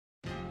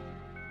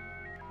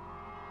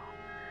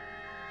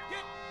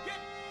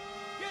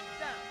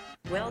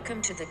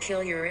Welcome to the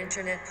Kill Your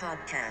Internet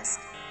podcast.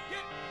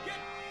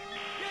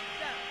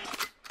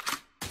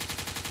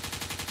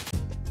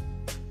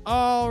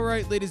 All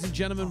right, ladies and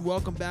gentlemen,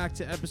 welcome back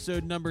to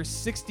episode number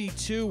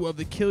 62 of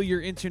the Kill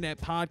Your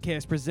Internet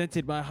podcast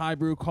presented by High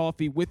Brew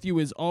Coffee. With you,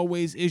 as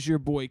always, is your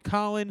boy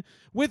Colin.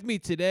 With me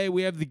today,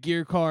 we have the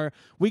gear car.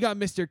 We got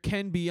Mr.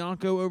 Ken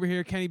Bianco over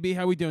here. Kenny B,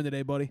 how we doing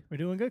today, buddy? We're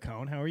doing good,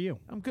 Colin. How are you?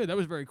 I'm good. That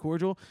was very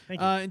cordial. Thank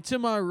you. And to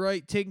my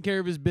right, taking care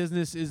of his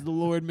business is the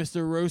Lord,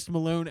 Mr. Roast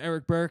Malone,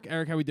 Eric Burke.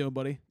 Eric, how we doing,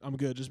 buddy? I'm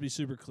good. Just be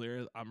super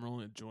clear. I'm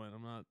rolling a joint.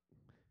 I'm not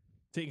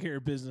taking care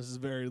of business is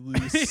very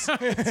loose.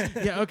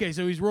 Yeah, okay,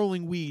 so he's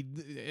rolling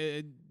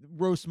weed.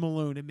 Roast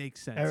Malone, it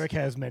makes sense. Eric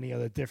has many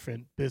other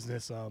different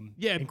business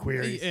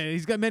inquiries. Yeah,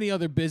 he's got many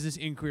other business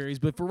inquiries,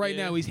 but for right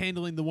now, he's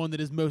handling the one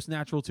that is most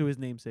natural to his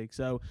namesake.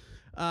 So,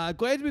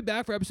 glad to be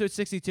back for episode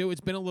 62.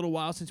 It's been a little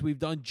while since we've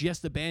done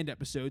just a band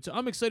episode, so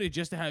I'm excited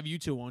just to have you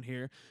two on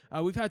here.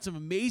 We've had some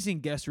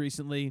amazing guests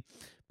recently,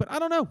 but I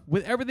don't know.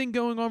 With everything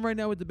going on right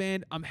now with the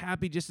band, I'm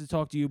happy just to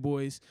talk to you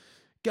boys.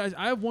 Guys,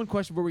 I have one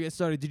question before we get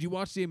started. Did you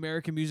watch the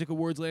American Music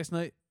Awards last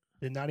night?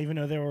 Did not even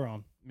know they were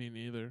on. Me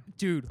neither.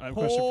 Dude, I have a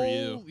question for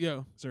you.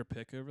 Yo. Is there a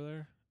pick over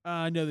there?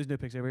 No, there's no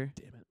picks over here.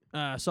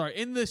 Damn it. Sorry.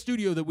 In the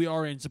studio that we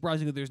are in,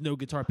 surprisingly, there's no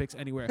guitar picks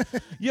anywhere.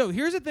 Yo,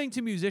 here's the thing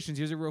to musicians.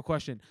 Here's a real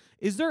question.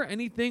 Is there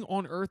anything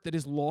on earth that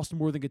has lost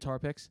more than guitar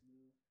picks?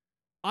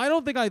 I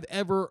don't think I've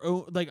ever,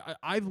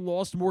 I've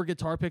lost more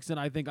guitar picks than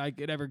I think I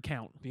could ever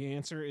count. The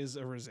answer is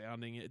a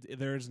resounding.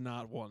 There's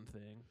not one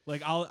thing.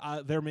 Like,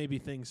 there may be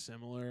things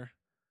similar,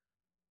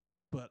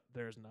 but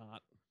there's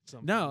not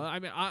something. No, I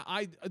mean,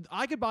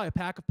 I could buy a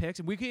pack of picks,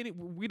 and we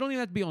don't even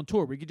have to be on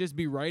tour. We could just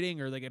be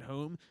writing or like at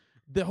home.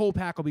 The whole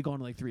pack will be gone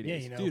in like 3 days.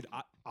 Yeah, you know. Dude,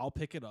 I'll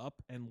pick it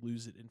up and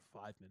lose it in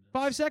 5 minutes.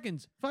 5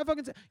 seconds. 5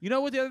 fucking seconds. You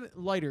know what the other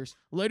lighters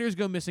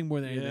go missing more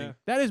than anything. Yeah.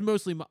 That is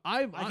mostly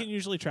I can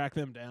usually track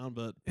them down,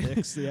 but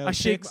picks, yeah, I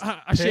shake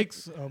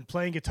Picks,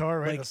 playing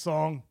guitar, writing a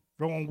song,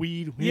 rolling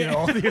weed,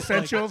 all the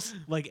essentials.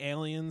 like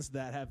aliens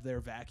that have their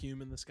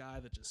vacuum in the sky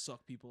that just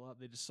suck people up.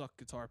 They just suck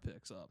guitar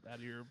picks up out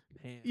of your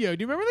hand. Yo,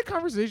 do you remember the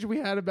conversation we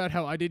had about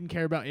how I didn't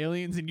care about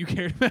aliens and you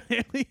cared about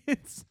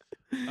aliens?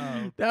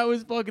 That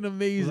was fucking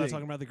amazing. Was I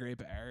talking about the Great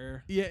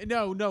Barrier? Yeah,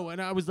 no,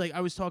 and I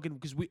was talking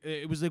because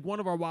it was like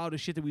one of our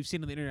wildest shit that we've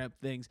seen on the internet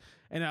things,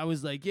 and I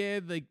was like, yeah,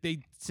 like they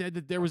said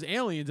that there was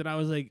aliens, and I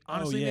was like,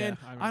 honestly, man,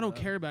 I don't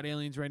care about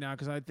aliens right now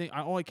because I think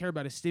all I care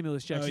about is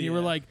stimulus checks, and you were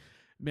like,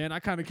 man, I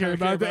kind of care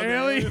about the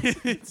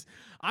aliens.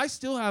 I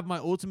still have my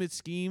ultimate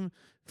scheme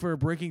for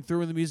breaking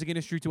through in the music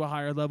industry to a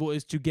higher level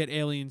is to get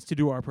aliens to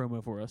do our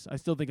promo for us. I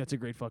still think that's a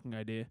great fucking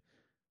idea.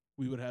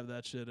 We would have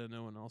that shit and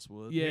no one else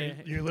would. Yeah.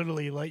 You're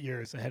literally light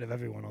years ahead of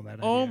everyone on that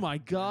Oh idea. my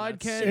God,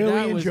 Ken, Alien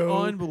that was Joe.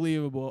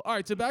 unbelievable. All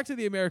right, so back to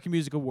the American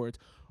Music Awards.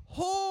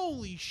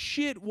 Holy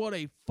shit, what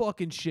a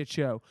fucking shit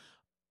show.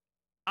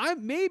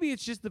 Maybe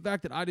it's just the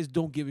fact that I just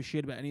don't give a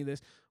shit about any of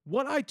this.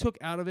 What I took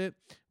out of it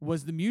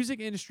was the music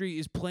industry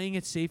is playing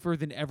it safer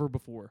than ever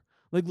before.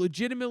 Like,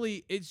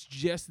 legitimately, it's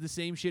just the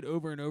same shit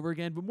over and over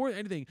again. But more than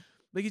anything,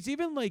 like, it's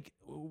even, like,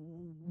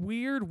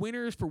 weird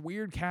winners for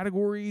weird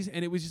categories.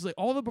 And it was just, like,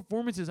 all the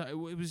performances, it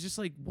was just,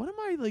 like, what am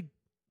I, like,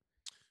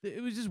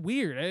 it was just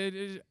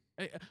weird.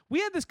 We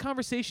had this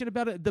conversation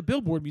about it, the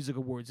Billboard Music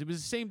Awards. It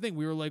was the same thing.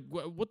 We were like,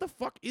 what the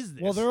fuck is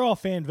this? Well, they're all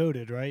fan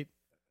voted, right?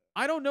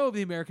 I don't know if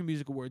the American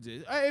Music Awards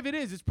is. If it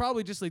is, it's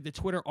probably just like the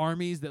Twitter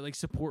armies that like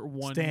support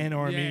one. Stan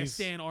armies. Yeah,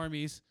 Stan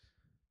armies.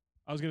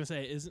 I was gonna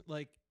say, isn't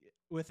like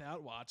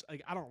without watch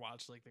like I don't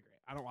watch like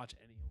I don't watch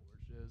any award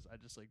shows. I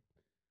just like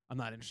I'm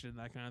not interested in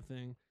that kind of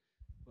thing.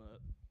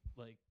 But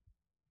like,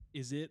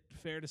 is it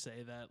fair to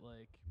say that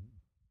like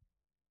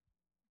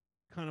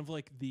kind of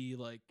like the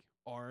like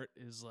art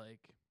is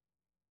like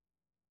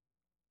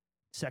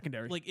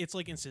Secondary. like it's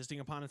like insisting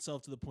upon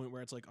itself to the point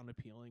where it's like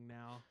unappealing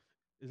now?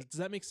 Does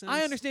that make sense?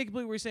 I understand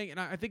completely what you're saying, and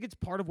I think it's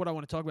part of what I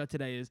want to talk about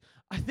today is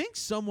I think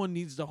someone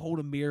needs to hold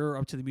a mirror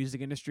up to the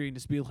music industry and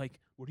just be like,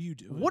 What are you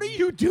doing? what are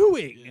you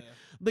doing? Yeah.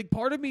 Like,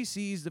 part of me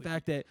sees the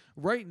fact that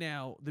right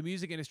now, the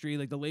music industry,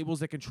 like the labels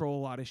that control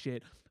a lot of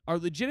shit, are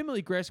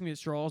legitimately grasping at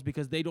straws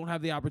because they don't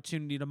have the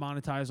opportunity to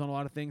monetize on a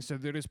lot of things, so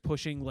they're just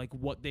pushing, like,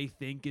 what they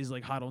think is,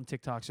 like, hot on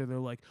TikTok. So they're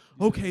like,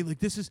 okay, like,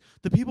 this is,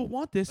 the people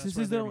want this. That's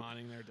This is they're their...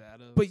 mining their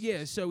data. But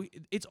yeah, so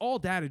it's all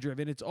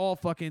data-driven. It's all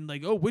fucking,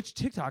 like, oh, which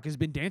TikTok has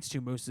been danced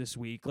to most this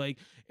week? Like,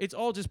 it's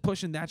all just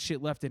pushing that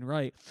shit left and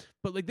right.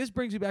 But, like, this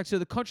brings me back. So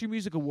the Country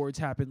Music Awards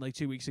happened, like,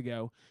 2 weeks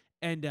ago,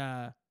 and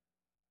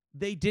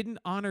they didn't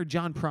honor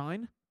John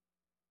Prine,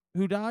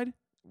 who died.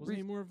 Wasn't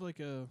he more of like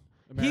a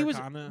He was,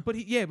 Americana? but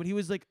he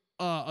was like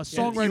a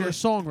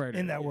songwriter.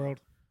 In that world.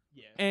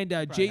 Yeah. And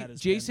Probably had his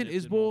Jason pen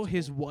dipped in Isbell,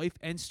 his multiple. wife,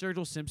 and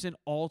Sturgill Simpson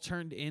all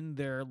turned in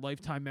their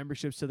lifetime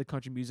memberships to the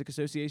Country Music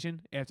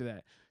Association after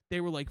that.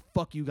 They were like,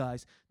 fuck you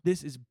guys.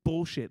 This is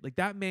bullshit. Like,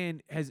 that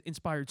man has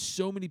inspired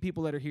so many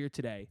people that are here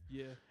today.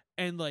 Yeah.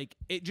 And, like,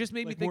 it just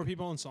made me Like think. more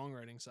people on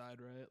songwriting side,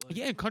 right? Like,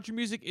 Yeah, country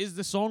music is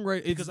the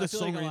songwriter. because I It's the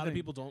feel like a songwriting lot of thing.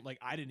 people don't like.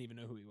 I didn't even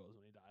know who he was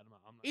when he died. I'm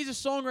not He's a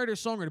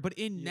songwriter, but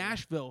in Yeah.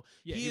 Nashville,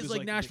 Yeah, he he is was like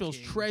like the Nashville's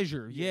king.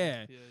 treasure.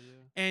 Yeah. yeah.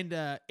 And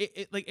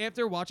like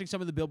after watching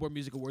some of the Billboard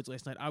Music Awards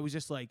last night, I was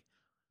just like,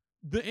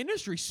 the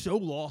industry's so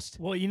lost.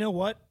 Well, you know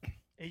what?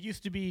 It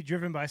used to be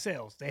driven by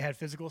sales. They had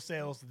physical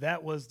sales.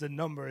 That was the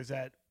numbers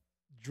that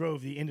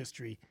drove the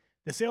industry.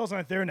 The sales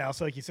aren't there now.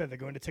 So like you said, they're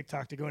going to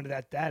TikTok, they're going to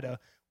that data,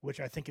 which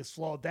I think is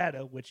flawed data,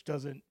 which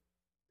doesn't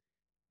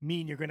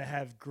mean you're going to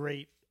have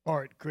great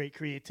art, great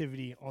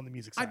creativity on the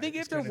music side. I think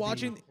It's after gonna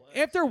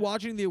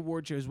watching the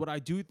award shows, what I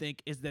do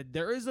think is that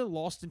there is a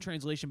lost in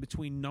translation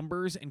between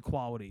numbers and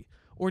quality,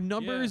 or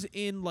numbers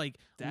in like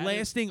Data.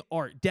 lasting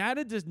art.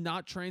 Data does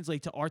not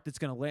translate to art that's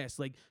going to last.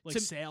 Like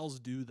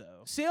Sales do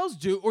though. sales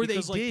do, or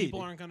Because they like did.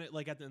 people aren't gonna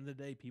like at the end of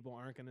the day, people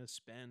aren't gonna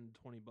spend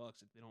 $20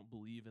 if they don't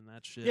believe in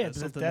that shit. Yeah, that's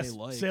but something that's they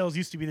like. sales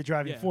used to be the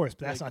driving Yeah, force,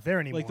 but that's like- not there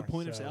anymore. Like the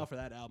point of so- sale for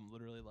that album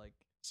literally like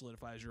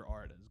solidifies your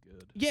art as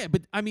good. Yeah,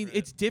 but I mean, Right.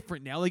 it's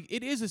different now. Like,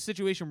 it is a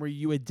situation where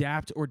you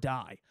adapt or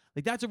die.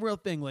 Like, that's a real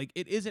thing. Like,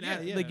 it isn't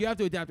Yeah, like you have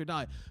to adapt or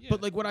die. Yeah,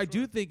 but like, what I do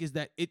sure. think is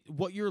that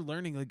what you're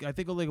learning, like, I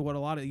think like what a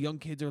lot of young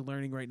kids are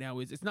learning right now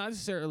is it's not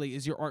necessarily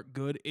is your art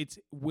good. It's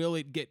will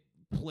it get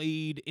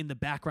played in the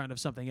background of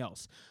something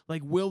else?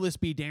 Like, will this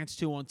be danced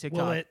to on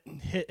TikTok? Will it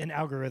hit an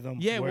algorithm?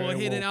 Yeah, where will it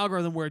hit an will-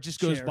 algorithm where it just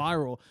goes share.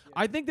 viral?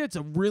 I think that's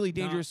a really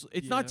dangerous.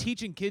 It's not yeah.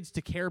 teaching kids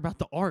to care about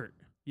the art.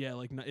 Yeah,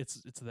 like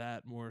it's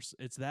that more.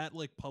 It's that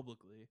like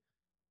publicly,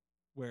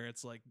 where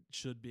it's like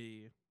should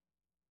be.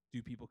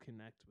 Do people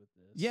connect with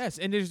this? Yes,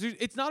 and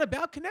it's not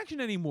about connection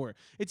anymore.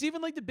 It's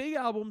even like the big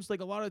albums. Like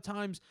a lot of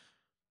times,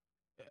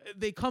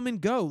 they come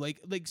and go. Like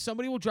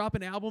somebody will drop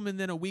an album, and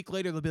then a week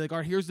later they'll be like, "All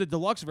right, here's the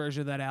deluxe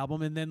version of that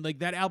album," and then like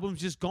that album's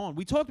just gone.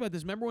 We talked about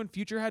this. Remember when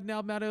Future had an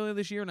album out earlier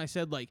this year, and I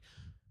said like,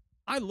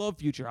 I love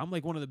Future. I'm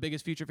like one of the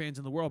biggest Future fans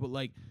in the world, but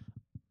like,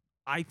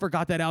 I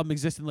forgot that album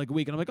existed in like a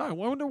week, and I'm like, "Oh, I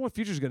wonder what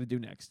Future's gonna do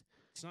next."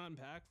 It's not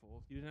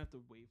impactful. You didn't have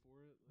to wait for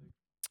it. Like,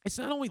 It's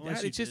not only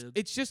Unless that. you It's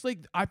did. just like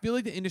I feel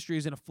like the industry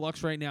is in a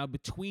flux right now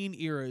between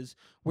eras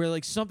where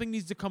like something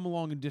needs to come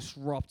along and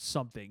disrupt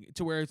something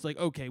to where it's like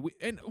okay,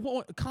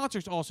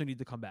 concerts also need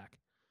to come back,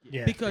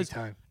 Yeah, because big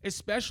time.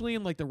 especially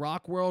in like the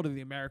rock world or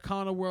the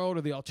Americana world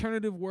or the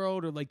alternative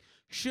world or like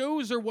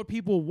shows are what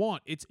people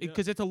want. It's Yeah.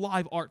 because it's a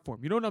live art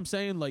form. You know what I'm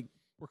saying? Like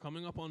we're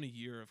coming up on a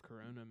year of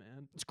Corona,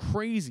 man. it's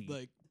crazy.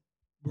 Like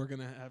we're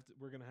gonna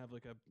have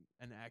like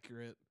an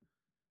accurate.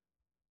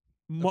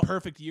 Mo- A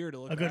perfect year to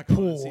look A good back on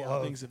and pool see how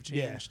of- things have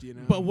yeah. changed. You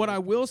know, But what I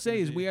will It's gonna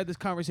say is be- we had this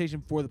conversation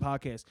for the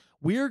podcast.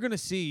 We are going to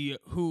see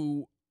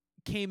who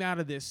came out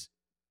of this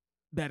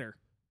better.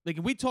 Like,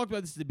 we talked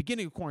about this at the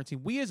beginning of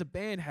quarantine. We as a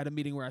band had a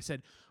meeting where I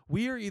said,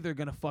 we are either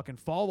going to fucking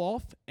fall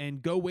off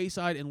and go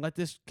wayside and let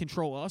this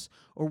control us,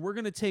 or we're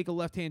going to take a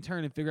left-hand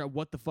turn and figure out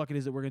what the fuck it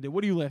is that we're going to do.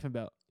 What are you laughing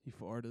about? he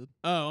farted.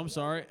 Oh, I'm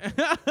sorry.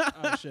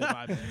 Oh shit,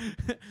 my bad.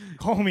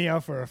 Call me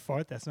out for a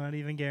fart. That's not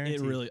even guaranteed.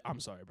 It really. I'm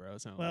sorry, bro.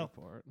 It's not Well, like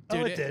a fart. Oh,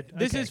 Dude, it did.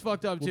 This Okay. is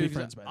fucked up We'll too. be 'Cause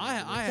friends by the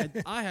I end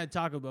of had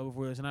Taco Bell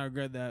before this, and I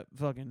regret that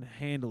fucking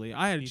handily.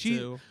 I had Me a cheese.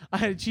 too. I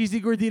had a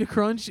cheesy gordita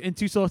crunch and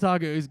 2 soft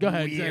tacos. Go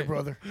ahead, say Yeah, it.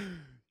 brother.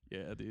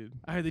 Yeah, dude.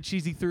 I had the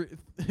cheesy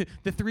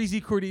the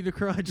 3Z gordita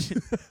crunch.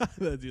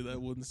 Dude,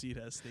 that wooden seat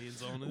has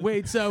stains on it.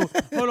 Wait, so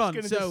hold on.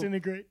 It's gonna So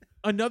disintegrate.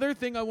 another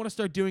thing I want to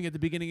start doing at the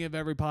beginning of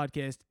every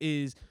podcast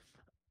is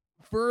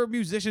for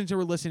musicians who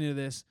are listening to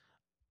this,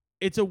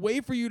 it's a way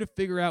for you to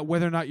figure out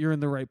whether or not you're in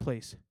the right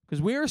place.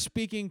 Because we are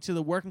speaking to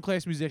the working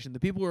class musician, the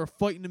people who are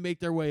fighting to make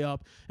their way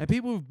up, and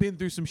people who've been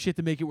through some shit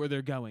to make it where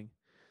they're going.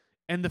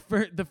 And the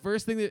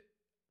first thing that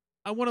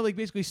I want to like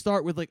basically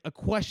start with like a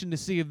question to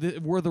see if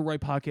we're the right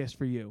podcast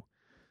for you.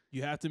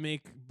 You have to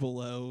make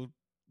below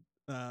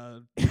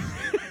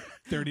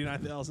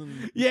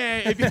 39,000. Yeah,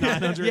 if you,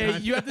 yeah,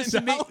 you have to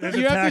submit. There's a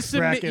You have to tax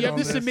submit. bracket You have on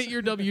to this. submit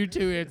your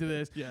W-2 after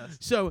this. Yes,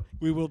 So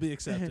we will be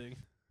accepting.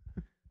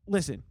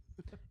 listen,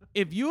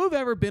 if you have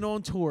ever been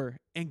on tour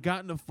and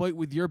gotten a fight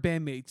with your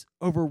bandmates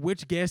over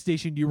which gas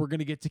station you were going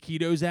to get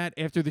taquitos at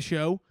after the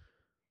show,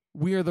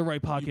 we are the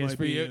right podcast might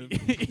for be you.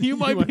 in- You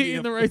might might be be in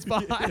a- the right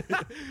spot.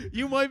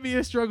 You might be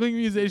a struggling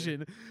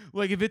musician.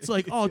 Like if it's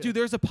like, oh, dude,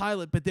 there's a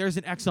Pilot, but there's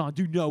an Exxon.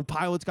 Dude, no,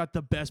 Pilot's got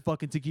the best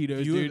fucking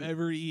taquitos, If you dude. have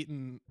ever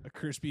eaten a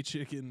crispy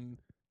chicken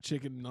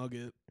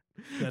nugget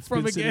that's From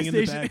been a sitting gas in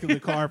the station. back of the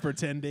car for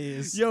 10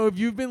 days. Yo, if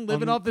you've been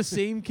living Um, off the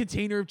same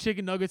container of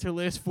chicken nuggets for the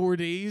last 4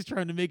 days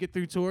trying to make it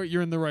through tour,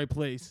 you're in the right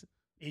place.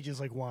 Ages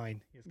like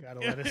wine. You just gotta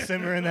let it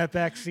simmer in that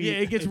back seat. Yeah,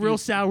 it gets If real you-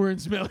 sour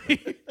and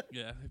smelly.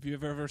 Yeah, if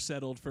you've ever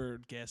settled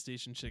for gas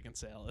station chicken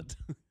salad.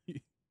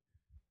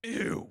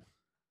 Ew.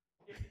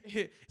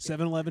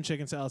 7-Eleven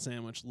chicken salad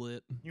sandwich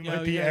lit. You Oh,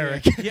 might be yeah,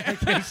 Eric. yeah.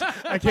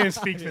 I can't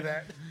speak for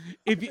that.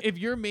 If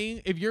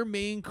your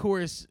main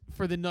course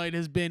for the night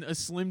has been a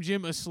Slim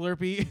Jim, a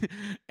Slurpee,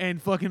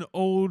 and fucking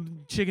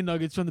old chicken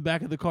nuggets from the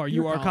back of the car,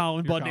 you You're are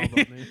Colin you're Budney.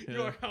 Colin Budney, You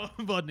yeah. are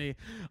Colin Budney.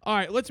 All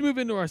right, let's move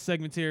into our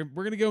segments here.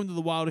 We're gonna go into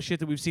the wildest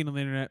shit that we've seen on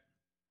the internet.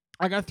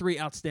 I got 3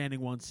 outstanding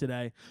ones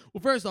today.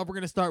 Well, first off, we're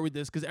going to start with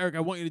this because, Eric,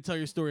 I want you to tell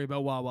your story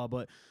about Wawa.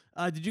 But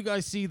did you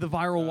guys see the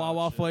viral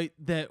Wawa fight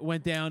that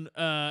went down?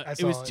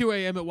 It was 2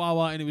 a.m. at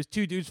Wawa, and it was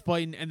 2 dudes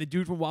fighting, and the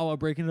dude from Wawa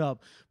breaking it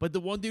up. But the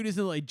one dude is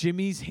in, like,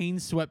 Jimmy's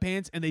Hanes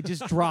sweatpants, and they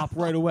just drop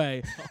right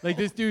away. Like,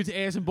 this dude's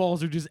ass and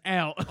balls are just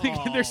out.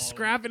 Like, they're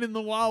scrapping in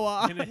the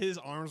Wawa. And his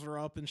arms were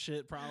up and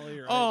shit, probably.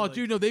 Right? Oh, like,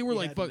 dude, no, they were,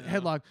 like,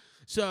 headlock.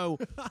 So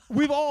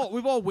we've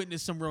all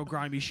witnessed some real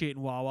grimy shit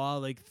in Wawa,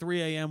 like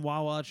 3 a.m.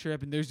 Wawa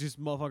trip, and there's just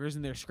motherfuckers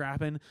in there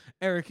scrapping.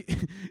 Eric,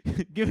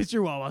 give us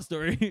your Wawa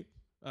story.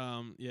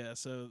 Yeah.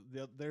 So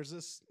there's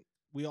this.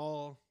 We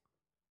all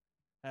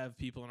have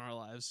people in our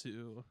lives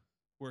who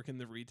work in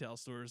the retail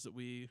stores that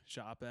we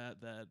shop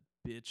at that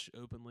bitch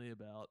openly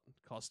about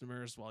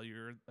customers while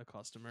you're a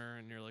customer,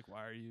 and you're like,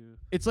 why are you?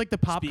 It's like the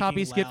pop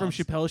copy skit from loud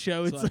Chappelle's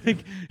show. It's so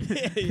like,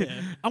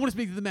 yeah. I want to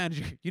speak to the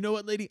manager. You know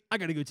what, lady? I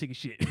gotta go take a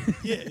shit.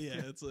 yeah.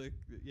 It's like,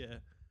 yeah.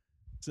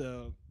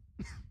 So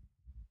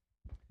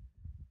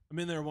I'm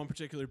in there one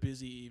particular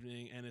busy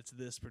evening, and it's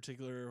this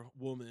particular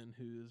woman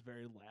who is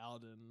very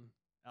loud and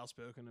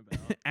outspoken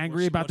about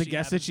Angry about the she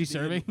guests that happens she's to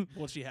be serving.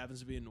 what she happens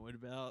to be annoyed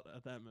about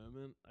at that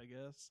moment, I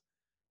guess.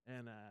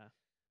 And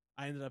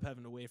I ended up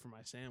having to wait for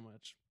my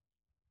sandwich.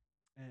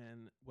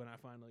 And when I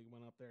finally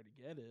went up there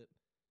to get it,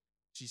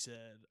 she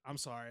said, "I'm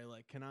sorry,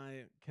 like, can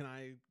I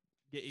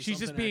get you?" She's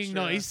just something being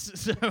extra?" nice.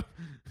 So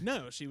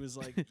No, she was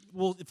like,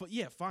 "Well,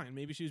 yeah, fine.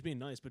 Maybe she was being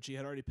nice, but she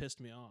had already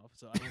pissed me off,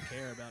 so I don't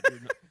care about your."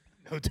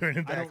 No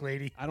turning I back, don't-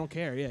 lady. I don't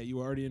care. Yeah, you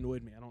already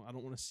annoyed me. I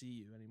don't want to see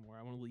you anymore.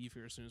 I want to leave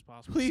here as soon as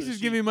possible. please So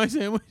just give me my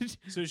sandwich.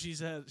 So she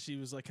said, she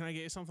was like, "Can I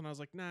get you something?" I was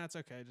like, "Nah, it's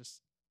okay.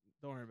 Just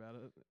don't worry about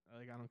it.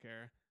 Like, I don't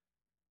care."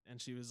 And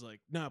she was like,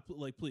 "No,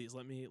 please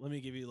let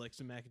me give you like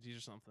some mac and cheese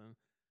or something."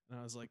 And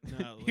I was like,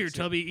 "No, like, Here, so-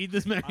 Tubby, eat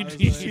this mac I and was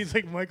cheese. like- She's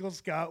like Michael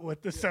Scott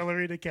with the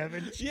celery to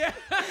Kevin, yeah.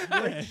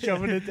 like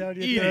shoving it down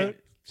your Eat throat.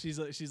 it.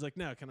 She's like,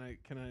 "No, can I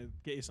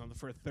get you something?"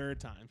 For a third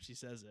time, she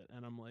says it,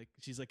 and I'm like,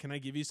 she's like, "Can I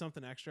give you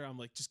something extra?" I'm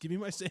like, "Just give me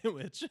my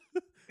sandwich."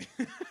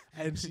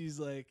 And she's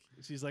like,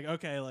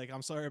 "Okay, like,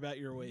 I'm sorry about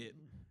your wait."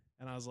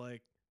 And I was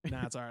like,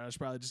 "Nah, it's all right. I should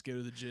probably just go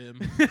to the gym."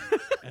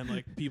 And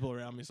like people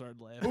around me started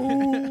laughing.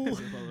 Ooh. 'Cause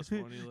they thought it was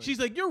funny. Like, She's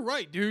like, "You're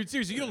right, dude.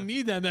 Seriously, you don't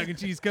need that mac and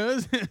cheese,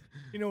 cuz."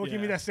 You know what? Give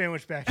me Yeah. that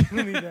sandwich back.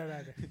 Let me that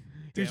either.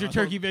 Here's Damn, your I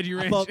turkey thought- veggie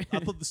I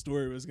ranch. thought the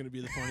story was going to be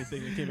the funny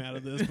thing that came out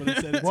of this, but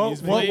instead it's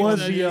What What was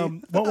was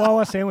the what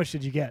Wawa sandwich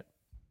did you get?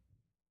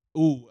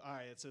 Ooh, all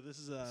right. So this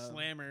is a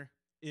Slammer.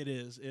 It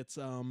is. It's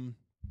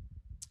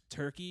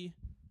turkey,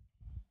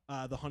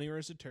 the honey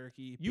roasted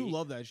turkey. You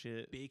love that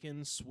shit.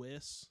 bacon,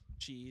 Swiss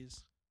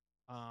cheese.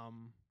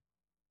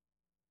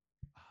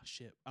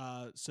 Shit.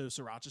 So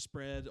sriracha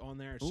spread on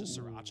there. It's just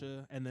Ooh.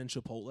 sriracha, and then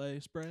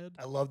chipotle spread.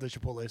 I love the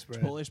Chipotle spread.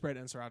 Chipotle spread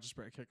and sriracha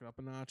spread, kick it up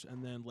a notch,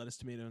 and then lettuce,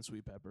 tomato, and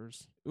sweet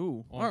peppers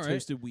Ooh, on all right.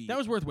 toasted wheat. That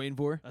was worth waiting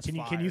for. That's Can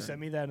you fire. send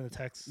me that in the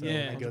text? So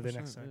Yeah, when I go there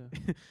next 100%, time.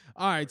 yeah.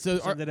 All right, so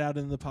Send it out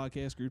in the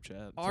podcast group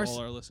chat to our all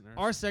our listeners.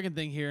 our second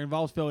thing here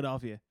involves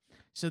Philadelphia.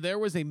 So there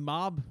was a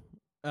mob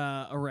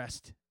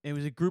arrest. It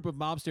was a group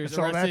of I mobsters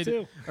saw that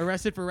too.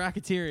 arrested for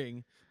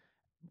racketeering,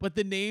 but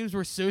the names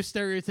were so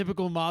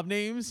stereotypical mob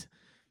names.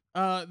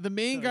 The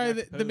main So guy,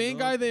 Jack the main Poe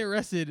guy dog? they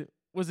arrested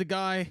was a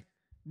guy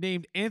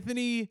named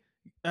Anthony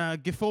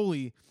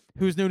Giffoli,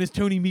 who is known as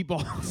Tony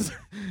Meatballs.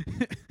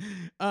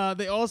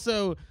 They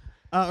also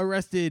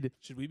arrested.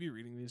 Should we be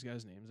reading these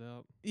guys' names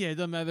out? Yeah, it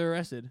doesn't matter. They're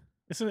arrested.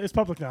 It's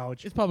public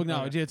knowledge. It's public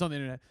knowledge. Yeah, it's on the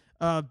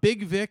internet.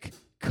 Big Vic,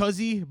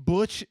 Cuzzy,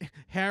 Butch,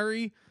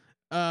 Harry,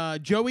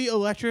 Joey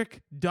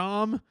Electric,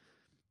 Dom,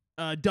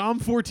 Dom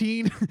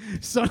 14,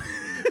 son.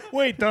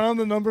 Wait, Dom,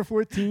 the number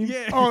 14?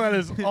 Yeah. Oh, that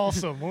is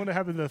awesome. I wonder what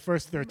happened to the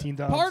first 13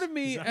 Doms. Part of He's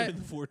me, not even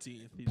the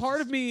 14th. He's part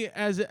just- of me,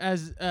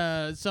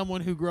 as someone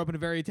who grew up in a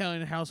very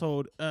Italian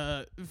household,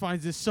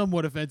 finds this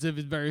somewhat offensive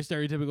and very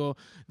stereotypical.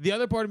 The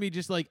other part of me,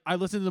 just like I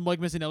listened to the Mike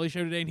Missinelli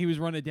show today, and he was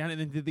running it down, and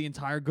then did the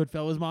entire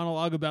Goodfellas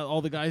monologue about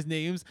all the guys'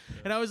 names,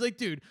 and I was like,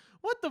 dude,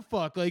 what the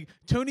fuck? Like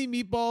Tony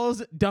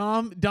Meatballs,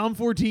 Dom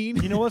 14.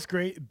 You know what's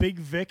great? Big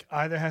Vic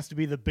either has to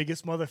be the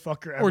biggest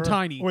motherfucker ever, Or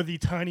tiny. or the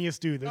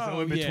tiniest dude. There's no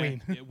in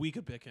between. Yeah, we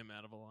could pick him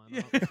out of a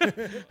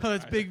lineup. Oh,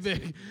 that's Big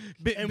Vic.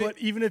 And but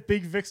even if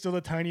Big Vic's still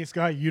the tiniest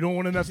guy, you don't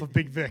want to mess with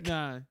Big Vic.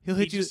 Nah, he'll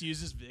He hit you. just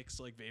uses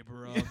Vicks like vapor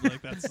rub.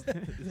 Like that's. It has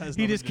He nothing just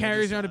to do with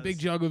carries his around a size. big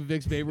jug of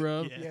Vicks Vapor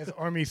Rub. Yeah. He has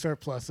army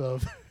surplus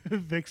of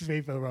Vic's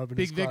vapor rub. In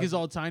Big his Vic is closet.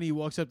 all tiny. He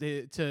walks up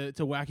to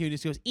whack you and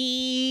just goes,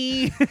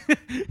 "Ee."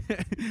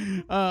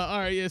 All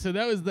right, yeah. So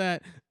that was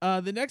that.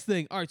 The next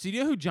thing. All right. So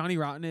you know who Johnny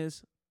Rotten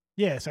is?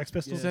 Yeah, Sex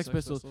Pistols. Sex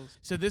Pistols.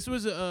 So this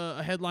was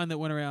a headline that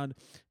went around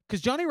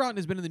because Johnny Rotten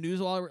has been in the news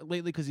a lot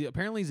lately because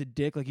apparently he's a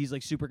dick. Like he's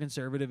like super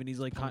conservative and he's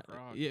like, Punk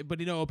rock. yeah, but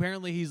you know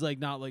apparently he's like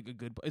not like a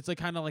good. It's like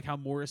kind of like how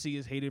Morrissey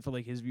is hated for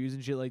like his views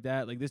and shit like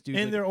that. Like this dude.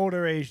 In Like, their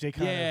older age, they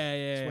kind of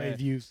sway yeah.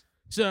 views.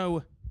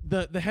 So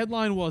the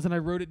headline was, and I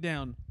wrote it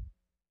down.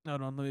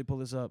 Hold on, let me pull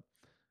this up.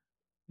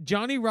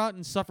 Johnny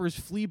Rotten suffers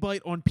flea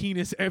bite on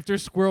penis after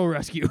squirrel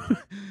rescue.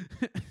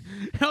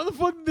 How the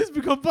fuck did this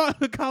become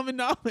common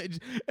knowledge?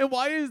 And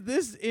why is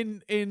this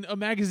in a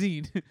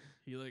magazine?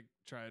 He like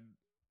tried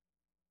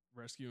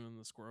rescuing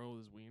the squirrel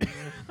with his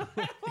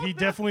wiener. He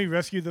definitely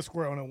rescued the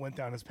squirrel and it went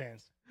down his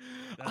pants.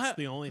 That's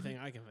the only thing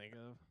I can think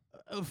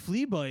of. A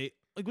flea bite.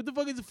 Like, what the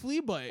fuck is a flea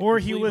bite? Or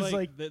he Flea was bite,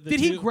 like, the did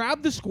he two-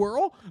 grab the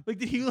squirrel? Like,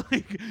 did he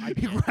like I he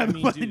can't- grab I it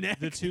mean, by dude, the neck?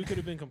 the two could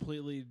have been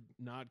completely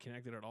not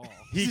connected at all.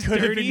 he Just could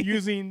have dirty? been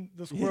using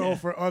the squirrel Yeah.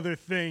 for other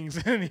things,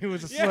 and he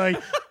was just Yeah.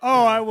 like,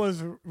 "Oh, I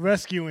was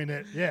rescuing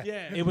it." Yeah.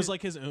 Yeah, It was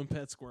like his own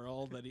pet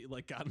squirrel that he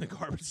like got in the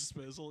garbage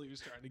disposal. He was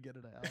trying to get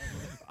it out.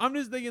 I'm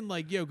just thinking,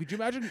 like, yo, could you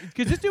imagine?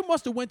 Because this dude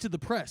must have went to the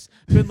press,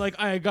 been like,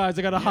 "All right, guys,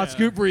 I got a hot Yeah.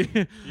 scoop for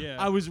you. Yeah.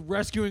 I was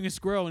rescuing a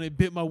squirrel and it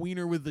bit my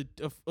wiener with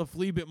a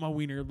flea bit my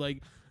wiener.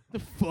 Like, the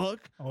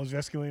fuck? I was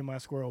rescuing my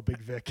squirrel, Big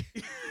Vic.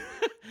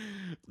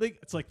 Like,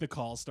 It's like the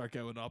calls start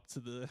going up to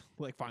the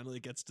like. Finally,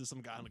 it gets to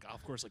some guy on the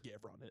golf course. Like, yeah,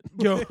 run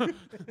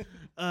it.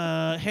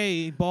 yo,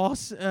 hey,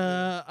 boss.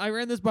 I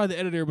ran this by the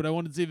editor, but I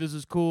wanted to see if this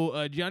was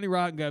cool. Johnny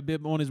Rotten got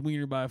bit on his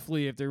wiener by a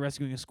flea after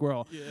rescuing a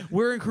squirrel. Yeah.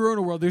 We're in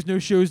Corona world. There's no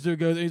shows to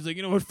go. He's like,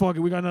 you know what? Fuck it.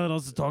 We got nothing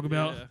else to talk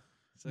about. Yeah.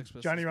 Sex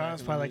Pistols Johnny back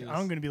Ryan's in probably the like,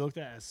 "I'm 80s. going to be looked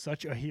at as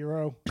such a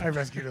hero. I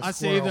rescued a I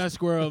squirrel." saved that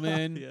squirrel,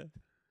 man. Yeah.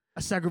 I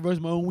sacrificed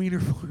my own wiener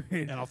for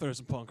it. And I'll throw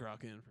some punk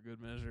rock in for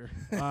good measure.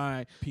 All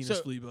right. Penis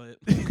So- flea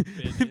bite.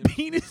 Band name.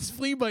 Penis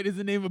Flea Bite is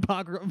the name of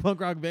punk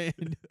rock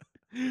band.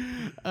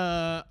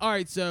 All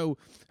right, so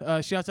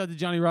shouts out to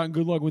Johnny Rotten.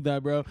 Good luck with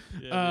that, bro.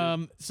 Yeah,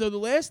 So the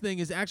last thing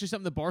is actually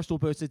something that Barstool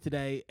posted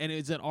today, and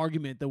it's an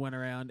argument that went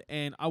around.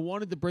 And I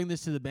wanted to bring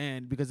this to the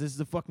band because this is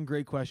a fucking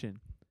great question.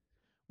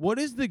 What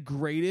is the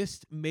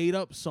greatest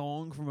made-up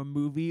song from a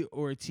movie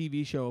or a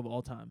TV show of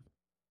all time?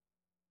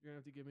 You're gonna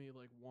have to give me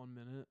like 1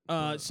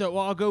 minute. So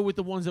I'll go with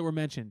the ones that were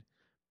mentioned.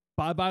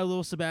 Bye Bye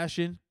Little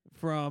Sebastian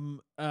from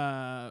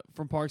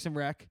Parks and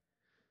Rec.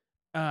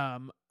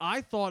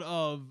 I thought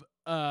of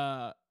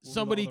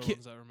Somebody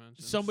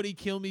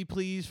Kill Me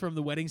Please from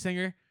The Wedding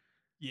Singer.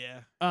 Yeah.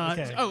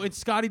 Okay. Oh, it's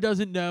Scotty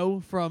Doesn't Know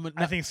from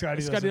I think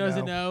Scotty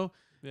Doesn't Know.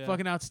 Yeah.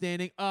 Fucking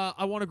outstanding.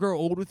 I Want to Grow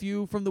Old with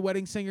You from The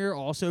Wedding Singer,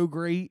 also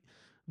great.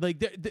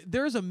 Like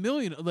there's a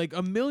million of them.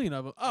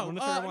 Oh, wanna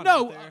throw one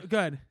no, out there.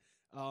 good.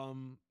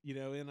 You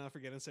know, in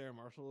Forgetting Sarah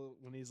Marshall,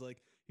 when he's like,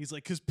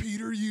 "'Cause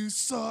Peter, you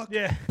suck.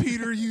 Yeah.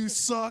 Peter, you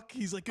suck."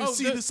 He's like, "Go Oh,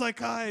 see the- the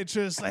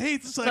psychiatrist. I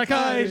hate the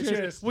Psychiatrist.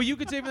 psychiatrist." Well, you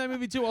could say from that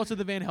movie too. Also,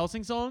 the Van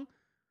Helsing song,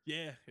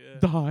 Yeah, yeah,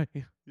 "Die,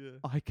 yeah.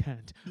 I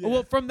Can't." Yeah.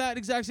 Well, from that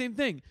exact same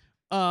thing,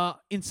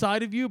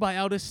 "Inside of You" by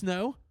Aldous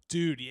Snow.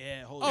 Dude,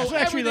 yeah. Holy Oh, That's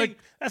shit. actually everything- like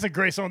that's a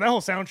great song. That whole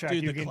soundtrack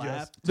Dude, you the can clap.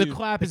 just. The Dude,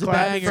 clap is the a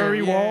clap, banger. Furry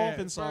yeah. Wall. Death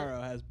and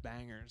Sorrow has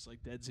bangers,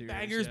 like dead serious.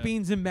 Bangers, yeah.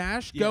 beans, and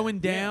mash, Yeah,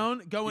 going yeah, down,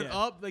 going yeah.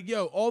 up. Like,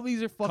 yo, all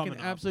these are fucking Coming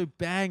up. absolute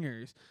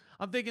bangers.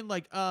 I'm thinking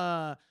like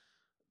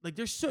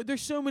there's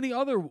so many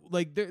other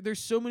like there's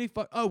so many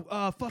from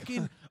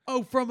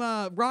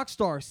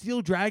Rockstar,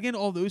 Steel Dragon,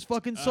 all those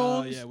fucking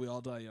songs. Oh, yeah, We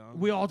All Die Young.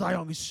 We All Die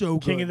Young is so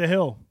good. King of the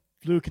Hill,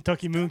 Blue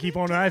Kentucky Moon, keep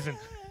on rising.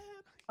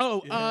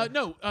 Yeah.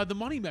 The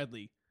Money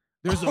Medley.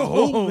 There's a Oh.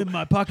 hole in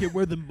my pocket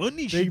where the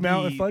money should be. Big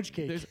Mountain Fudge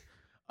Cake. There's,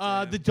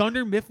 Damn. the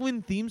Dunder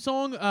Mifflin theme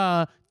song.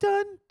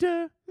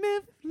 Dunder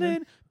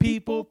Mifflin,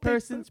 people,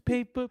 persons,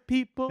 paper,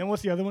 people. And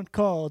what's the other one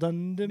called?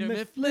 Under Dunder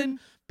Mifflin. Mifflin,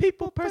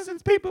 people,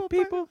 persons, people.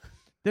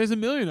 There's a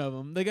million of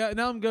them. They got.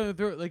 Now I'm going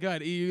through it. Like,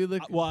 God, you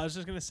look. Well, I was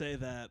just gonna say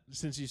that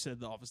since you said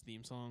the Office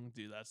theme song,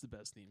 dude, that's the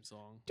best theme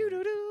song.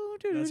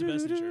 That's the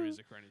best intro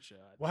music for any show.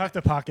 We'll have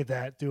to pocket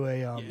that. Do a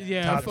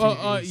Yeah, top a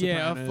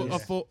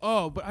TV. full.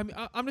 Oh, but I mean,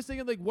 I'm just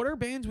thinking like, what are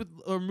bands with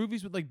or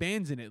movies with like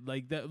bands in it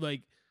like that?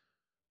 Like,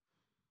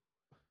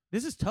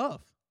 this is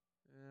tough.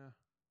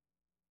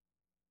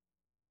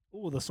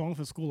 Ooh, the song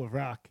for School of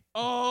Rock.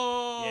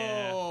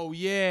 Oh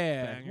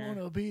yeah. Banger.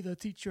 Wanna be the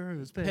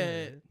teacher's pet.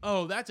 Pet.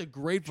 Oh, that's a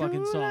great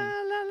fucking song.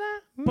 True-la-la-la.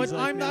 But He's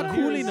like, I'm not "Here's-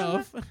 cool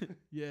enough.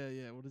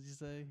 Yeah. What does he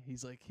say?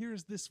 He's like,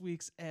 "Here's this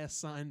week's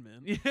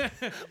assignment." Yeah.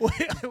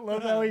 Wait, I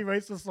love how he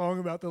writes a song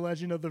about the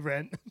legend of the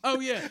Rent. Oh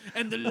yeah,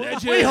 and the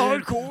legend Way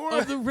hardcore.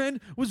 of the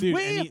Rent was Dude,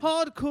 way and he-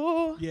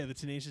 hardcore. Yeah, the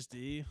Tenacious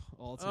D.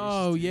 All Tenacious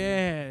Oh D.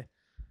 yeah,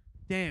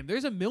 damn.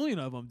 There's a million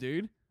of them,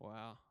 dude.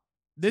 Wow.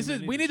 This Too is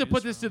many we to need to choose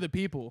put this to from. the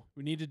people.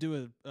 We need to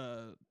do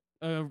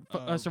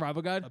A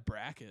survival guide. a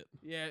bracket.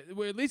 Yeah,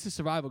 well, at least a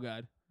survival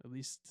guide. At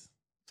least.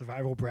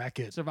 Survival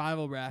bracket.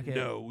 Survival bracket.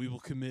 No, we will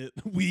commit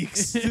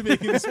weeks to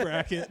making this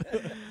bracket.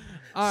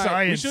 All right.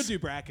 Science. We should do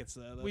brackets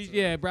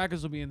though.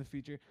 Brackets will be in the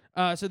future.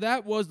 So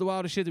that was the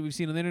wildest shit that we've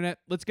seen on the internet.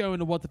 Let's go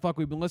into what the fuck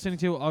we've been listening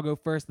to. I'll go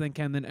first, then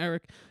Ken, then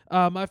Eric.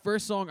 My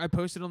first song I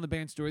posted on the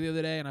band story the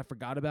other day, and I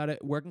forgot about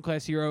it. "Working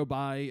Class Hero"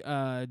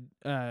 by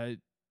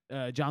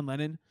John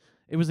Lennon.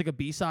 It was like a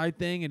B-side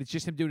thing, and it's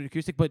just him doing an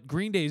acoustic. But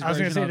Green Day's I was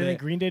gonna version say, of didn't it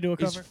Green Day do a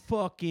is cover?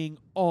 fucking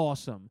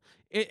awesome.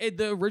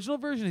 The original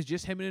version is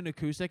just him in an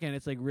acoustic, and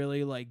it's like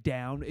really like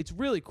down. It's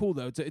really cool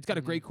though. It's got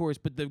a great chorus,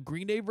 but the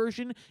Green Day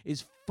version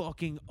is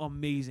fucking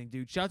amazing,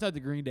 dude. Shouts out to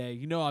Green Day.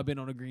 You know I've been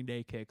on a Green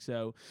Day kick,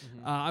 so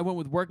I went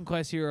with "Working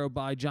Class Hero"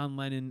 by John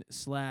Lennon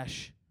 /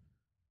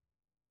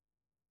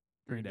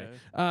 Green Day.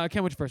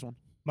 Ken, what's your first one?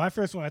 My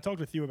first one, I talked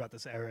with you about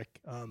this, Eric.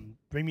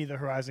 Bring Me the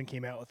Horizon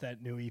came out with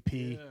that new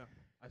EP.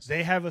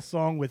 They have a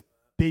song with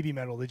Baby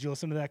Metal. Did you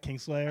listen to that,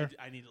 Kingslayer?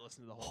 I need to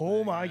listen to the whole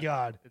thing. Oh my yeah.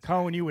 God, It's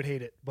Colin, you would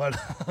hate it, but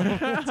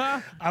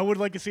I would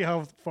like to see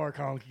how far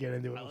Colin could get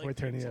into it I before like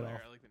turning it Kingslayer.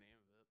 off. I like the name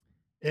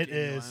of it. It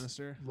Jamie is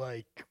Lannister.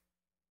 like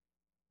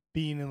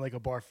being in like a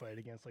bar fight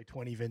against like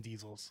 20 Vin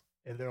Diesels,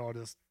 and they're all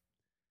just.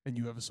 And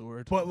you have a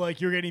sword. But like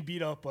you're getting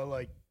beat up, but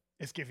like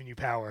it's giving you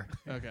power.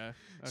 Okay.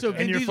 So Okay.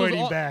 Vin And you're Diesel's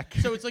fighting all- back.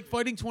 So it's like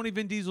fighting 20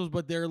 Vin Diesels,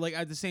 but they're like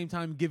at the same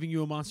time giving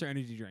you a Monster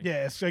Energy drink.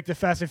 Yeah, it's like the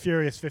Fast and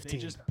Furious They 15.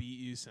 just beat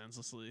you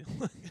senselessly.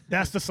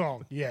 That's the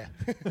song. Yeah,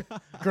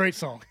 great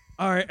song.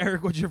 All right,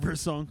 Eric, what's your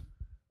first song?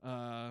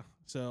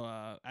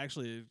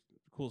 Actually, a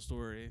cool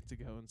story to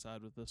go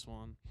inside with this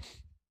one.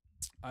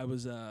 I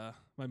was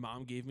my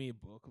mom gave me a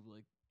book of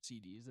like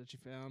CDs that she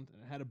found,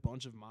 and it had a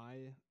bunch of my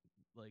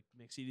like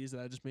mix CDs that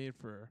I just made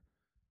for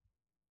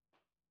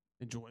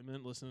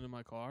enjoyment listening in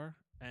my car.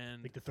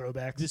 And Like the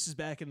throwbacks. this is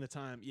back in the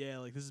time,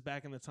 this is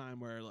back in the time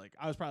where like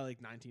I was probably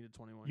like 19 to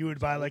 21. You would years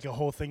buy old. like a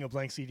whole thing of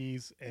blank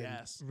CDs and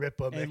Yes. rip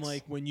a mix. And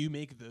like when you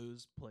make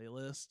those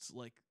playlists,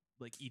 like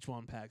each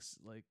one packs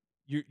like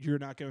you're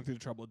not going through the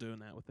trouble of doing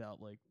that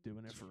without like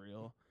doing it for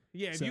real.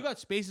 Yeah, if So- you got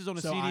spaces on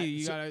a so CD, I-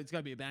 you so- gotta it's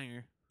gotta be a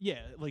banger.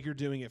 Yeah, like you're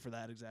doing it for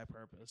that exact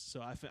purpose.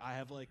 So I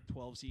have like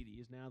 12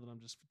 CDs now that I'm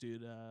just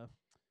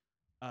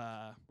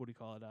what do you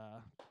call it?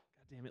 God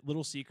damn it,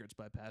 Little Secrets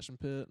by Passion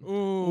Pit.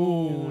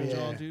 Ooh, yeah.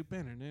 Y'all do-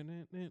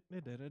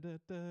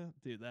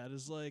 Dude, that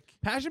is like,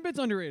 Passion Pit's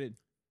underrated.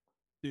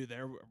 dude,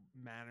 their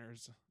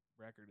Manners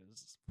record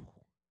is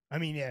I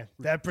mean, yeah,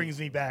 that brings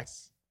me back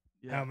ridiculous.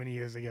 Yeah. how many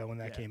years ago when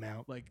that Yeah. came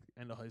out. Like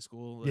end of high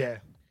school. Like, Yeah.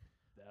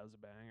 that was a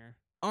banger.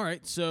 All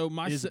right, so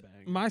Is a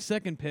banger. my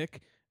second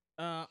pick,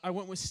 I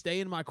went with "Stay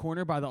in My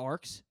Corner" by the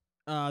Arcs.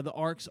 The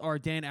Arcs are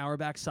Dan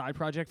Auerbach's side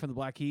project from the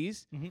Black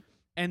Keys, Mhm.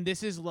 and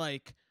this is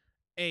like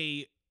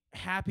a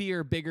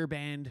happier, bigger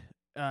band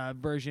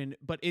version,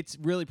 but it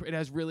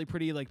has really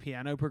pretty like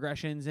piano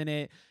progressions in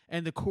it,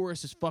 and the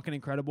chorus is fucking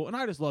incredible. And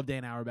I just love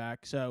Dan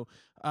Auerbach. So,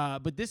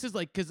 but this is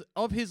like because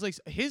of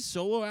his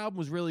solo album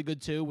was really good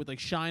too, with like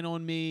 "Shine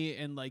on Me"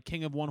 and like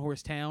 "King of One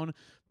Horse Town."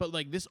 But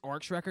like this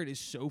Arcs record is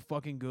so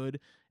fucking good.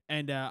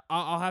 And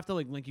I'll have to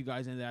like link you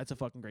guys into that. It's a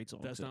fucking great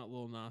song. That's so. not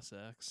Lil Nas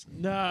X.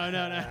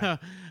 No.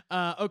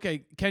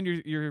 Okay, Ken,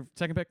 your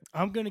second pick.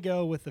 I'm going to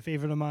go with the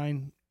favorite of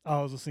mine.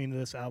 I was listening to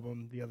this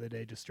album the other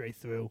day, just straight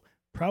through.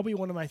 Probably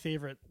one of my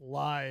favorite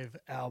live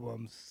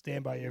albums,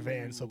 Stand By Your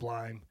Van, Ooh.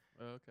 Sublime.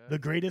 Okay. The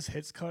greatest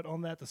hits cut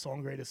on that, the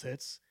song Greatest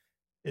Hits,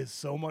 is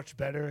so much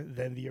better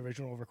than the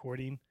original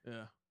recording.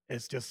 Yeah.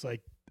 It's just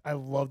like, I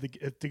love to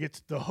get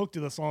the hook to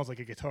the song is like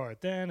a guitar,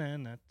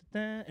 and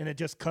it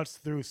just cuts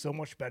through so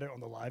much better on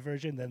the live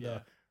version than Yeah.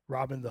 the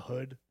Robin the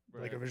Hood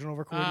like Right. original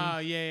recording.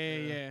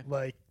 Yeah.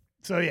 Like,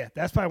 so yeah,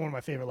 that's probably one of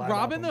my favorite live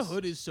Robin the albums.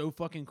 Hood is so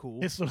fucking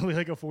cool. It's literally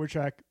like a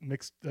 4-track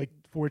mixed, like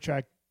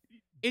 4-track.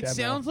 It demo.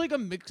 sounds like a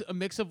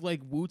mix of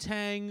like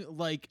Wu-Tang,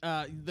 like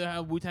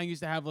the Wu-Tang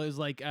used to have those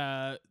like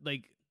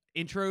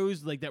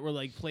intros like that were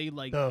like played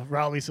like The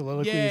Raleigh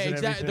soliloquies. yeah, and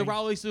exactly. The everything.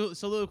 Raleigh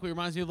soliloquy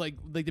reminds me of like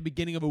the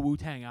beginning of a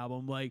Wu-Tang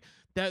album. Like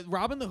that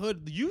Robin the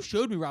Hood. You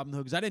showed me Robin the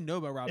Hood because I didn't know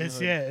about Robin It's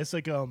the Hood. it's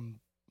like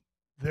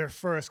their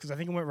first because I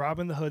think it went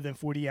Robin the Hood, then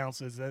 40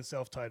 Ounces, then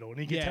self-titled,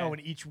 and you can Yeah. tell in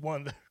each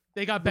one.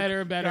 They got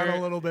better and better. Got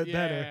a little bit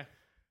better.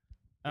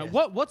 Yeah. Yeah.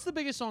 What's the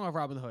biggest song of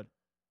Robin the Hood?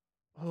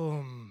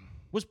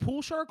 Was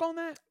Pool Shark on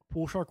that?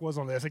 Pool Shark was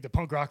on there. It's like the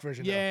punk rock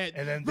version. though. Yeah.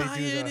 and then they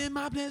Ryan do in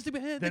my plastic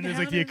bed. then there's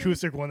like the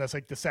acoustic one that's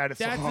like the saddest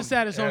That's song. the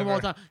saddest song of all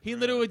ever. time. He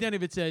literally at the end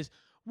of it says,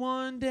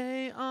 "One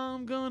day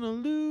I'm gonna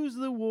lose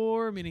the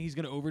war," meaning he's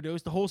gonna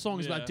overdose. The whole song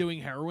is Yeah. about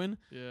doing heroin,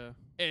 Yeah.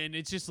 and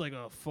it's just like,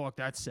 oh fuck,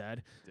 that's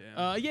sad.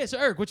 Damn. Yeah. So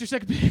Eric, what's your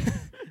second pick?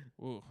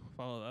 Ooh,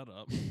 follow that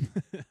up.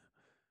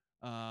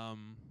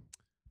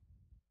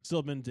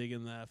 Still been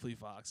digging that Fleet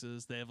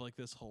Foxes. They have like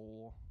this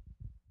whole,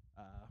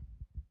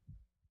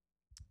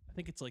 I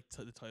think it's like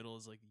the title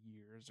is like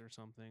Years or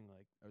something,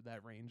 like or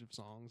that range of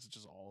songs. It's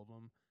just all of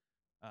them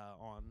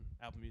on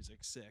Apple Music.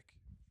 Sick.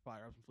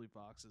 Fire Up and Fleet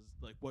Foxes.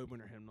 Like White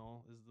Winter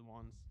Hymnal is the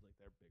ones like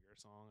their bigger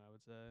song, I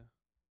would say.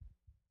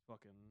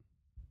 Fucking.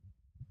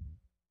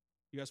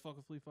 You guys fuck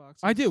with Fleet Foxes?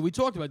 I do. We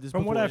talked about this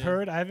From what before. I've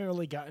heard, I haven't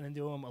really gotten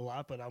into them a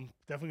lot, but I'm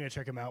definitely gonna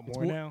check them out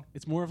more now.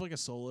 It's more of like a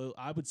solo.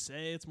 I would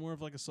say it's more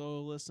of like a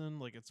solo listen.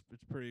 Like it's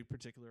pretty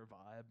particular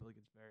vibe. Like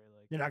it's very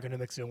like. You're not gonna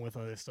mix in with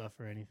other stuff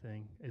or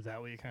anything. Is that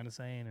what you're kind of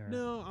saying? Or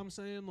No, I'm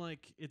saying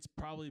like it's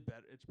probably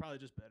better. It's probably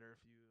just better if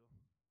you.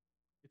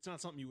 It's not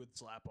something you would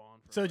slap on.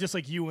 For So like, just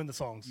like you and the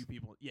songs. you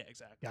people. Yeah,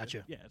 exactly.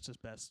 Gotcha. Yeah, it's just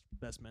best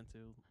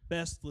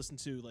listen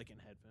to like in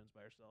headphones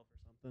by yourself or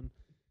something.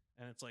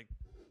 And it's like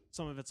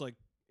some of it's like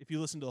if you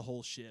listen to the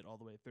whole shit all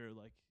the way through,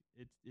 like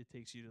it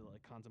takes you to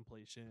like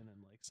contemplation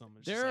and like some.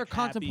 It's just, They're like, a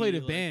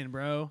contemplative happy, like- band,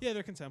 bro. Yeah,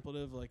 they're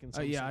contemplative. Like in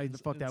some Yeah, I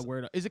sense- fuck in that some-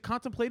 word up. Is it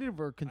contemplative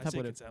or I say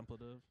contemplative?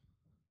 contemplative.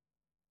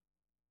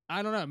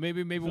 I don't know.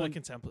 Maybe I feel one. like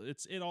contemplative.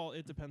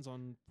 It depends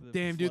on. The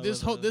Damn, dude,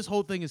 flow of this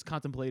whole thing is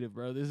contemplative,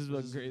 bro. This is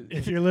what is- great.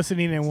 If you're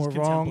listening and This we're is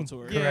wrong,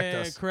 contemplatory. correct yeah,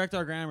 us. correct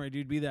our grammar,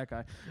 dude. Be that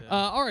guy. Yeah.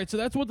 All right, so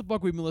that's what the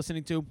fuck we've been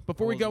listening to.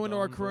 Before we wasn't go into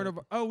our done, corona.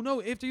 Oh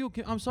no, after you.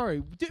 I'm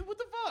sorry. Dude, what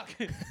the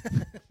fuck?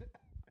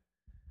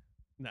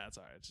 Nah, it's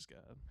all right. Just go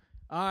ahead.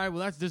 All right, well,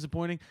 that's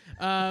disappointing.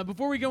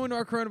 Before we go into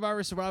our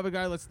coronavirus survival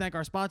guide, let's thank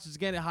our sponsors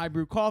again at High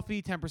Brew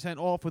Coffee. 10%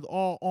 off with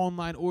all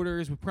online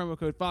orders with promo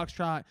code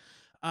Foxtrot.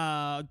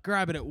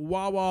 Grab it at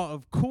Wawa,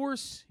 of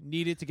course.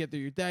 Need it to get through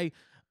your day.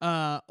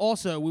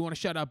 Also, we want to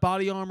shout out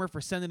Body Armor for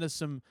sending us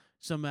some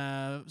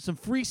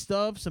free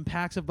stuff, some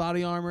packs of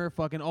Body Armor.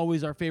 Fucking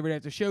always our favorite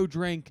after show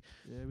drink.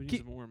 Yeah, we need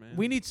some more, man.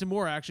 We need some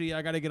more, actually.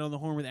 I got to get on the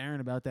horn with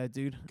Aaron about that,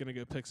 dude. I'm gonna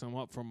go pick some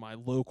up from my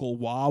local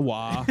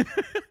Wawa.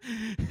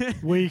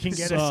 Where you can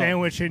get a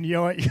sandwich and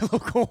yo at your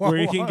local Wawa.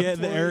 Where you can get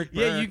the Eric.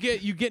 Yeah, you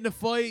get in a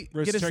fight,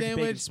 roasted get a turkey, bacon,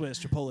 sandwich, Swiss,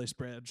 Chipotle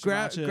spread,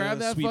 grab sriracha,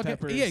 that sweet fucking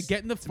peppers,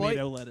 get in the fight.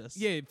 tomato lettuce.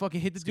 Yeah,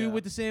 fucking hit the dude go.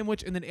 with the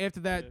sandwich, and then after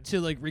that,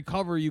 to like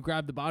recover, you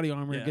grab the Body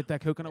Armor and Yeah. get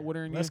that coconut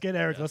water in you. Let's get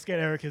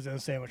Eric his own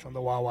sandwich on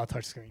the Wawa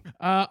touchscreen.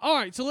 All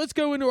right, so let's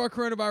go into our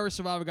coronavirus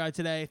survival guide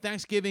today.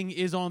 Thanksgiving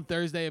is on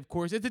Thursday, of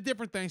course. It's a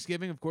different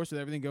Thanksgiving, of course, with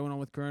everything going on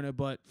with Corona,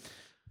 but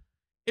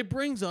it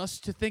brings us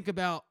to think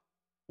about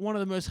one of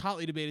the most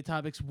hotly debated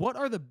topics. What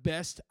are the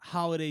best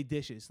holiday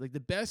dishes? Like the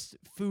best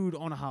food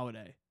on a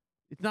holiday?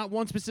 It's not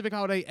one specific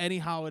holiday, any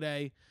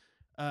holiday.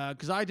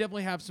 Because I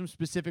definitely have some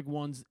specific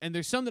ones, and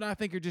there's some that I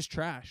think are just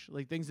trash,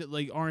 like things that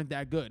like aren't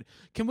that good.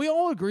 Can we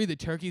all agree that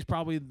turkey is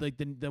probably like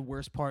the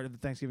worst part of the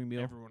Thanksgiving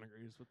meal? Everyone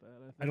agrees with that.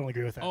 I think. I don't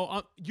agree with that.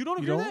 Oh, you don't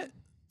You agree don't? with that?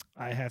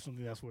 I have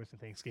something that's worse than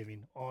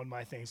Thanksgiving on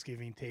my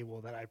Thanksgiving table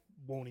that I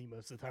won't eat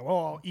most of the time. Well,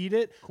 I'll eat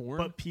it, Corn.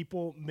 but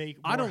people make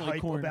more I don't like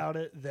hype corn. about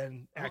it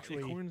than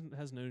actually. corn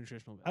has no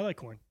nutritional I value. like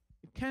corn.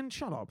 Ken,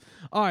 shut up.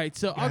 All right,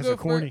 so I'll guys go are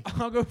corny. first.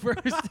 I'll go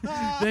first,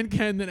 then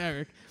Ken, then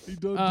Eric. He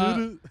done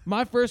Uh,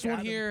 my first Got one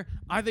him. here,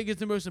 I think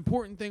it's the most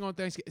important thing on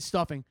Thanksgiving.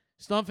 Stuffing.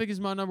 Stuffing is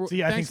my number.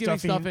 See, I think Thanksgiving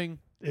stuffing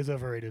is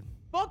overrated.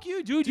 Fuck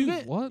you, dude. You Dude,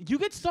 get what? You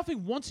get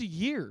stuffing once a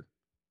year.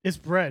 It's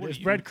bread. What It's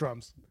do you-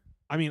 breadcrumbs.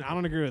 I mean, I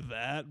don't agree with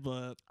that,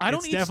 but I don't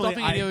it's eat definitely-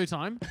 stuffing any other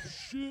time.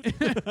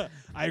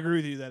 I agree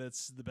with you that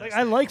it's the best. Like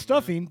I thing like on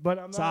stuffing, but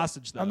I'm not.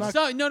 Sausage, I'm though.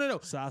 not. No.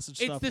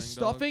 Sausage It's stuffing. the dog.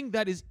 stuffing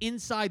that is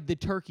inside the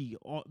turkey.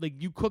 Like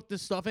you cook the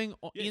stuffing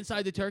Yeah,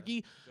 inside the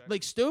exactly, turkey. yeah,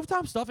 Like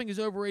stovetop stuffing is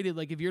overrated.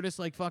 Like if you're just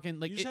like fucking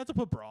like You just it- have to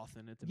put broth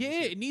in it. To yeah,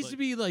 make it needs like, to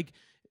be like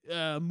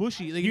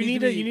mushy. Like, it You needs need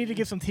to to. be- You need to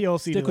give some TLC to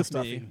Stick the with me.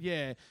 stuffing.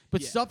 Yeah,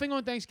 but Yeah. stuffing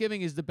on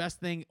Thanksgiving is the best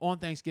thing on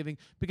Thanksgiving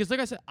because, like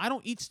I said, I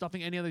don't eat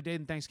stuffing any other day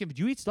than Thanksgiving.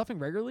 Do you eat stuffing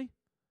regularly?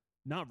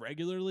 not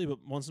regularly, but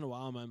once in a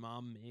while, my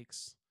mom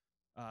makes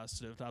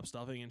stovetop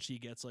stuffing, and she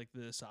gets like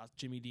the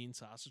Jimmy Dean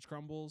sausage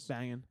crumbles,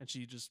 Banging. and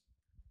she just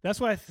That's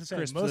why I say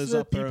Crisp most of those the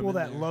up, throw 'em people in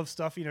that there. love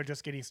stuffing are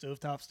just getting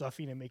stovetop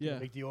stuffing and making Yeah. a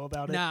big deal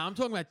about it. Nah, I'm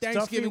talking about Stuffing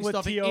Thanksgiving with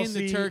stuffing in TLC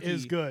the turkey.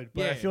 is good,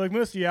 but I Yeah. feel like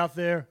most of you out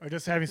there are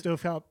just having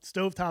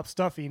stovetop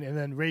stuffing and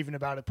then raving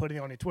about it, putting it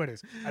on your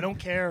Twitters. I don't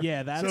care.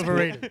 yeah, that's it's cool.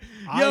 overrated.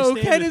 I Yo, stand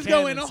Ken with is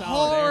going in hard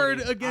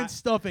solidarity. against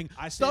stuffing.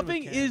 I stand with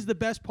Stuffing Ken. is the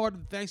best part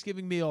of the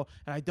Thanksgiving meal,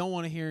 and I don't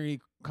want to hear any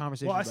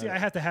conversation. Well, I about see. it. I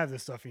have to have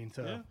this stuffing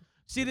to. Yeah.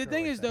 See, the Sure,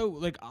 thing like is, that. though,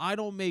 like, I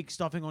don't make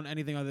stuffing on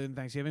anything other than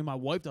Thanksgiving. My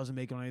wife doesn't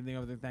make it on anything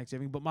other than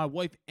Thanksgiving. But my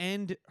wife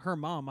and her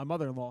mom, my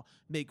mother-in-law,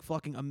 make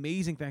fucking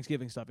amazing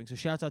Thanksgiving stuffing. So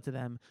shouts out to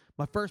them.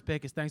 My first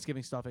pick is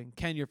Thanksgiving stuffing.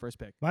 Ken, your first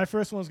pick. My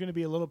first one's going to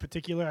be a little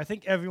particular. I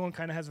think everyone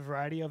kind of has a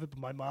variety of it, but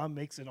my mom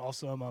makes an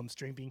awesome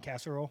string bean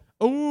casserole.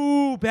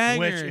 Ooh, banger.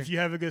 Which, if you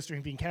have a good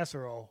string bean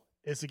casserole,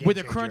 it's a game With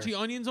the changer. crunchy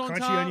onions on crunchy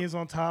top. onions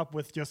on top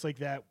with just like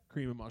that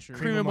cream of mushroom.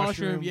 Cream of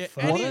mushroom, yeah.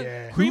 fuck Any-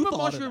 yeah. Cream Who of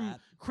thought of mushroom. that?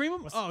 Cream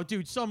of. What's- Oh,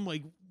 dude, some,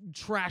 like,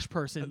 trash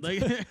person.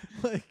 Like,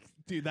 like,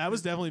 dude, that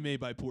was definitely made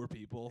by poor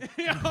people.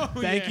 oh,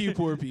 Thank yeah. you,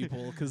 poor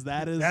people, because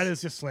that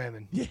is just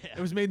slamming. yeah. It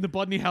was made in the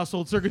Budney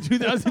household circa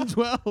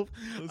 2012.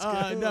 Let's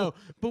go. No,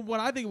 but what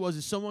I think it was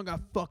is someone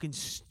got fucking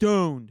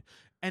stoned,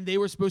 and they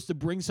were supposed to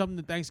bring something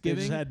to They Thanksgiving.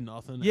 just had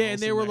nothing. Yeah, else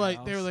and they in were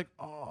their like,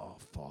 house. oh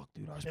fuck,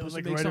 dude, I was It supposed was, to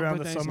like, make right something around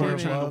for the summer They were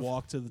of Thanksgiving. trying love. to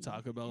walk to the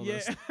Taco Bell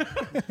Yeah.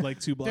 that's like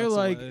 2 blocks They're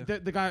like, away.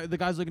 the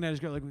guy's looking at his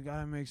girl like, we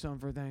gotta make something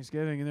for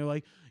Thanksgiving, and they're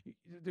like,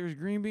 there's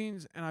green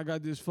beans, and I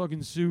got this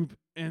fucking soup,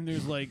 and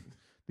there's like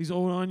these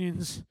old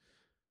onions.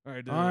 All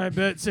right, dude. All right,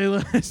 bet, say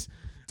less.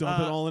 Dump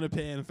it Uh, all in a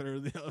pan and throw it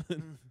in the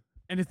oven.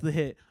 And it's the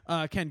hit.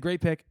 Ken,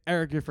 great pick.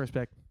 Eric, your first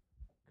pick.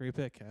 Great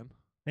pick, Ken.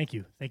 Thank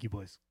you,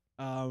 boys.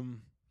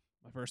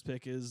 My first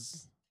pick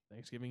is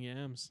Thanksgiving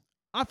yams.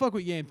 I fuck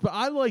with yams, but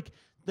I like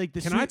the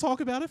Can sweet. I talk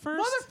about it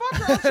first?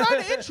 Motherfucker, I'm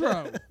trying to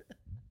intro.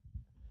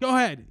 Go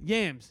ahead,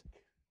 yams.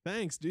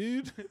 Thanks,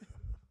 dude.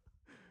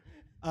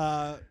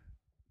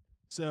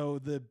 So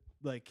the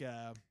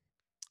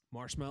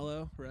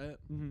marshmallow, right?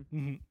 Mm-hmm.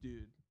 Mm-hmm.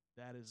 Dude,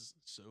 that is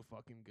so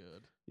fucking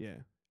good. Yeah.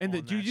 And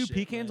On do you that do shit,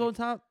 pecans like- on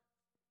top?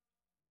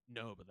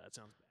 No, but that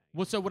sounds bad.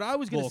 Well, so what I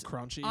was A gonna little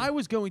crunchy. I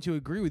was going to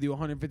agree with you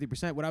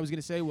 150%. What I was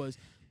gonna say was,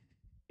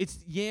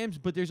 it's yams,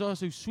 but there's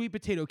also sweet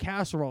potato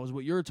casserole is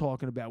what you're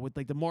talking about with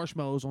like the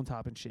marshmallows on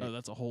top and shit. Oh,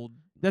 that's a whole.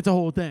 That's a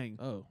whole thing.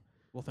 Oh,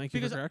 well, thank you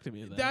Because for correcting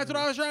me. Then. That's what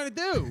I was trying to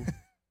do.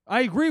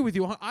 I agree with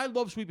you. I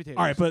love sweet potatoes.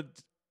 All right, but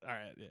all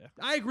right, yeah,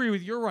 I agree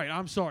with you. You're right.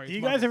 I'm sorry. Do It's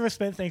you my guys fault. ever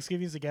spend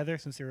Thanksgivings together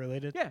since you're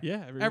related? Yeah.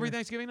 yeah. Every year.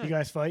 Thanksgiving You night.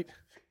 guys fight?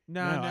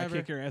 No, I never.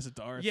 kick your ass at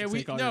darts. Yeah, and we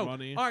take all no. your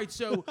money. All right,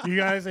 so You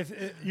guys,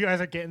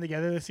 are getting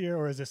together this year,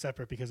 or is it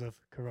separate because of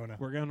Corona?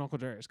 We're going to Uncle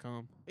Jerry's.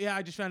 Come. yeah,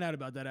 I just found out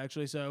about that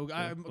actually. So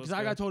let's because I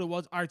go. got told it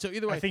was. All right, so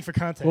either way, I think for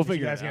content, We'll if you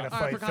figure guys it are out. gonna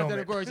all right, fight, for film content,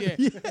 it.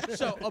 of course, yeah.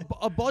 So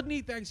a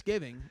Budney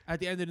Thanksgiving at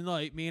the end of the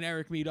night, me and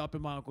Eric meet up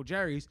in my Uncle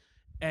Jerry's,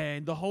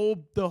 and the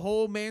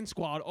whole man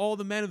squad, all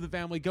the men of the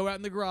family, go out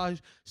in the garage,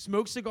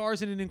 smoke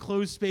cigars in an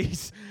enclosed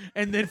space,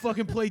 and then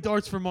fucking play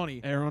darts for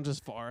money. Everyone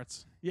just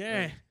farts.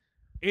 Yeah,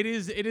 it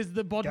is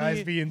the Budney.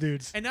 Guys being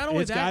dudes. and not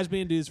only It's that, guys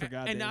being dudes for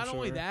goddamn and not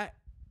only sure. that,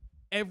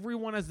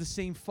 everyone has the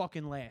same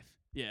fucking laugh.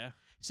 Yeah.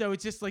 So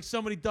it's just like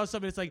somebody does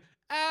something, it's like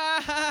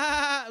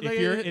ah. Like,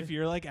 If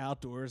you're like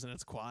outdoors and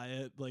it's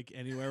quiet, like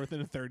anywhere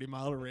within a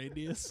 30-mile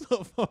radius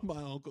of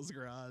my uncle's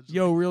garage,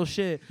 yo, real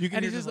shit. you can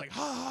and hear it's just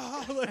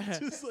like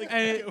just like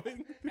and-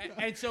 going.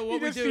 and so You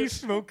what we just do. see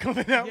smoke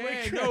coming out. Yeah,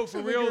 like no, for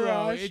from the real though.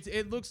 garage.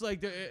 It looks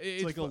like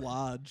It's like a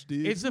lodge,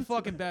 dude. It's the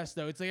fucking best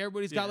though. It's like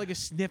everybody's got Yeah. like a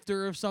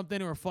snifter of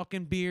something or a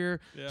fucking beer,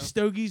 Yeah.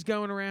 stogies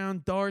going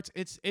around, darts.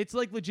 It's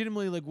like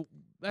legitimately like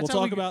that's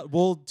we'll how talk about.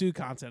 We'll do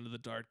content of the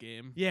dart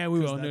game. Yeah, we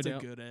 'cause will. No that's a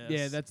doubt. good ass.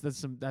 Yeah,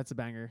 that's a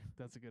banger.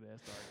 that's a good ass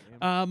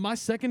dart game. My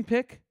second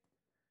pick.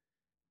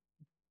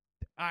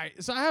 All right,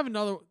 so I have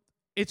another.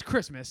 It's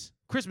Christmas.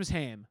 Christmas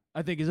ham,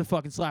 I think, is a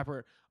fucking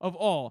slapper of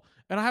all,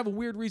 and I have a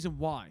weird reason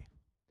why.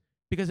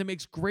 Because it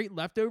makes great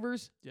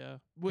leftovers. Yeah.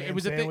 It Ham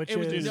was a thing. It was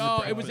sandwiches, no.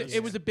 breakfast.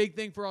 It was a big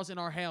thing for us in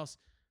our house.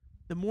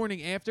 The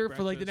morning after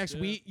for like the Breakfast, next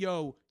yeah. week,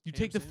 yo, you Ham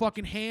take the sandwich.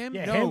 fucking ham,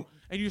 Yeah, no, ham-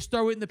 and you just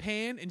throw it in the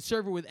pan and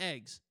serve it with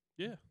eggs.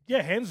 Yeah.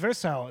 Yeah, ham's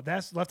versatile.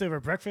 That's leftover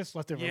breakfast,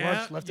 leftover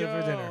lunch, leftover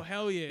yo, dinner.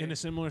 hell yeah. In a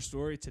similar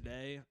story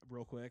today,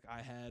 real quick,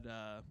 I had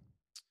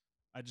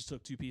I just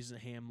took 2 pieces of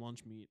ham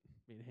lunch meat,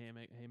 made ham,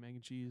 egg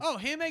and cheese. Oh,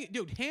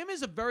 dude, ham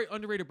is a very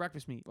underrated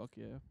breakfast meat. Fuck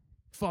yeah.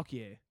 Fuck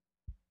yeah.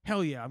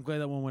 Hell yeah. I'm glad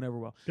that one went over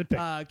well. Good pick.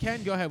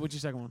 Ken, go ahead. What's your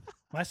second one?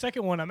 My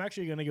second one, I'm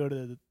actually gonna go to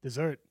the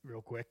dessert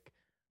real quick.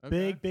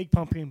 Okay. Big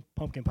pumpkin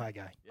pie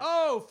guy.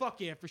 Oh,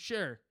 fuck yeah, for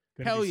sure.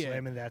 Gonna Hell be yeah.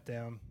 slamming that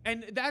down.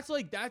 And that's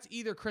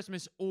either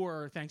Christmas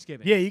or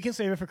Thanksgiving. Yeah, you can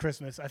save it for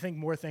Christmas. I think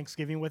more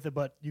Thanksgiving with it,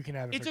 but you can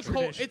have it. It's for a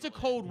cold. Christmas. It's a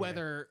cold Yeah.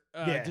 weather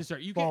Yeah,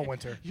 dessert. You fall get,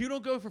 winter. You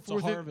don't go for It's a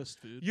 4th. harvest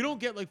food. You don't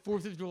get like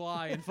 4th of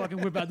July and fucking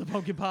whip out the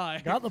pumpkin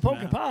pie. Got the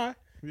pumpkin Nah. pie.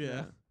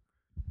 Yeah.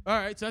 All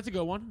right, so that's a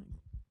good one.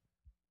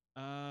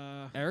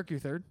 Eric, you're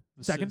third.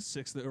 The Second.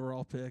 sixth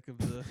overall pick of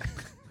the.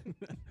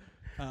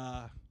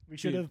 We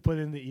should Dude. have put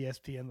in the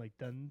ESPN like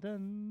dun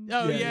dun.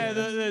 Oh Yeah,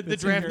 yeah, yeah. the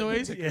draft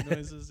noise. Yeah.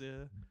 noises. Yeah.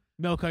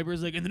 Mel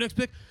Kiper's like, in the next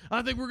pick,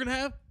 I think we're gonna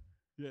have.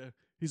 Yeah.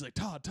 He's like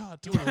Todd.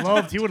 He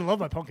would have loved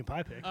my pumpkin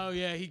pie pick. Oh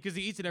yeah, because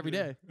he eats it every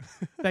Yeah. day.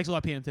 Thanks a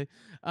lot, PMT.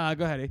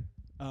 Go ahead. E.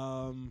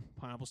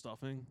 Pineapple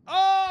stuffing.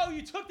 Oh,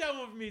 you took that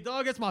one from me,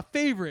 dog. That's my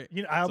favorite.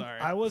 You know,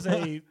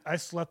 Sorry. I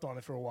slept on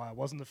it for a while. I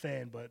wasn't a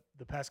fan, but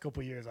the past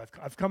couple years,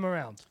 I've come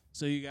around.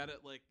 So you got it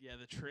like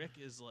the trick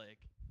is like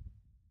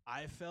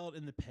I felt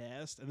in the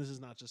past, and this is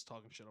not just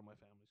talking shit on my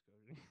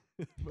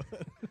family's cooking,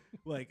 but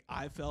like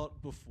I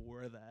felt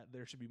before that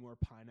there should be more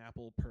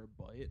pineapple per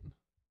bite.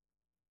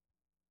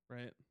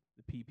 Right?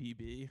 The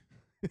PPB.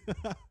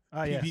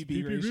 Ah, yes.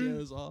 PPB ratio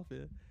is off,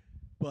 yeah.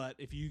 But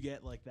if you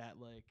get like that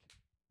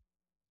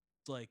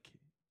it's like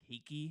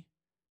cakey,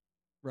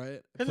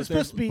 right? 'Cause it's there's-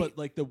 supposed to be- but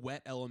like the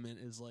wet element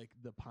is like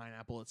the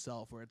pineapple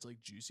itself, where it's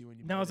like juicy when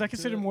you. Now, bite is that into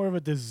considered it. more of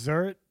a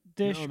dessert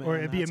dish, No, or man,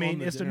 it'd be a that's on main?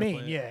 the It's the dinner main.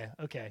 plate. Yeah.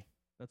 Okay.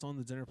 That's on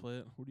the dinner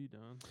plate. What are you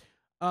doing?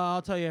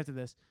 I'll tell you after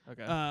this.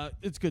 Okay.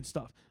 It's good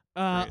stuff.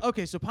 Great.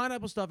 Okay, so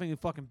pineapple stuffing is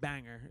fucking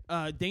banger.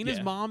 Dana's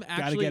Yeah, mom Gotta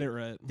actually get it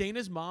right.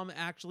 Dana's mom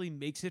actually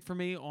makes it for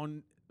me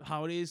on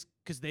holidays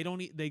because they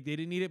don't eat. They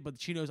didn't eat it, but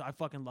she knows I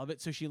fucking love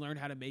it, so she learned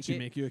how to make She it.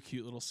 make you a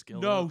cute little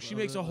skillet. No, she of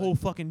makes it, a like, whole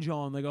fucking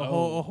John, like a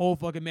Oh. whole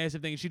fucking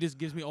massive thing, and she just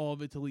gives me all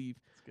of it to leave.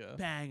 Let's go.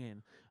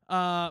 Banging.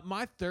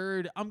 My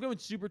third, I'm going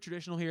super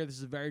traditional here. This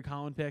is a very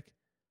common pick.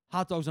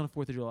 Hot dogs on the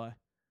 4th of July.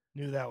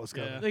 Knew that was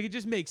coming. Yeah. Like it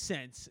just makes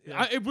sense.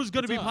 Yeah. It was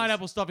going It to be does.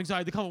 pineapple stuffing, so I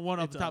had to come with one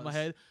off It the top of my does.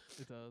 head.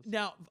 It does.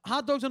 Now,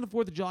 hot dogs on the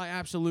 4th of July,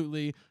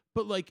 absolutely.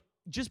 But like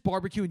just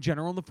barbecue in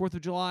general on the 4th of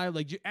July.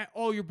 Like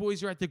all your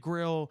boys are at the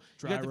grill.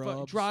 You Dry got the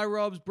rubs. dry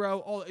rubs,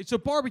 bro. It's a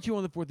barbecue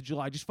on the 4th of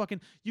July. Just fucking,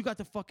 you got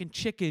the fucking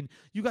chicken.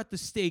 You got the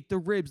steak, the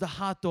ribs, the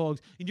hot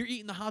dogs. And you're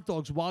eating the hot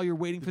dogs while you're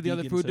waiting for the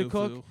other vegan food to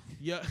tofu. cook.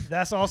 Yeah.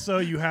 That's also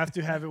you have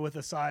to have it with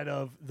a side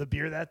of the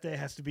beer that day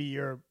has to be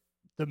your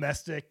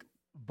domestic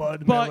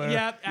Bud But Miller.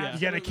 yeah, Yeah. You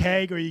get a absolutely.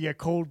 keg or you get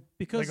cold,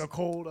 Because like a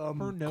cold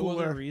for no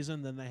cooler. other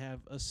reason than they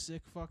have a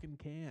sick fucking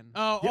can.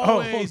 Oh, Yeah,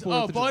 always. Fourth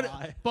Oh, of Bud,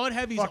 July. Bud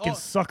Heavy's Fucking all,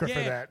 sucker for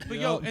yeah, that. But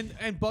yo,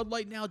 and Bud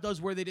Light now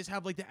does where they just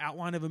have like the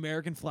outline of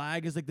American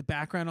flag as like the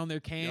background on their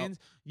cans.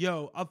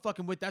 Yo, I'm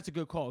fucking with. That's a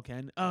good call,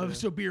 Ken. Yeah.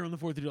 So beer on the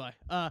 4th of July.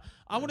 I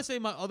want to say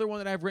my other one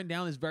that I've written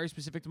down is very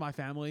specific to my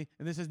family,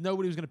 and this is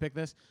nobody was gonna pick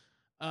this.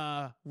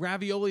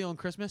 Ravioli on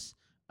Christmas.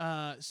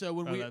 So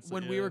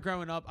when we were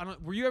growing up,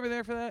 were you ever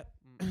there for that?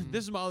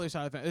 This is my other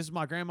side of the family. This is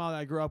my grandma that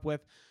I grew up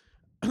with.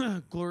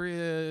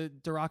 Gloria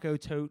Duraco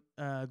Tote,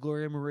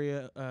 Gloria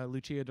Maria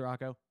Lucia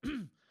Duraco.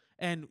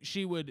 And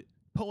she would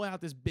pull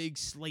out this big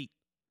slate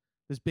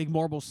this big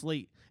marble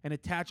slate, and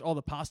attach all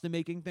the pasta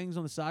making things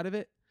on the side of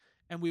it,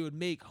 and we would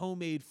make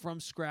homemade from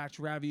scratch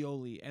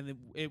ravioli, and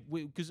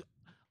because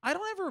I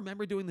don't ever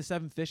remember doing the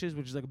 7 fishes,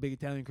 which is like a big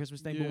Italian Christmas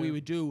thing, but we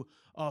would do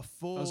a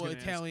full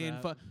Italian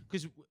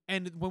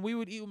and when we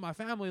would eat with my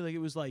family, like it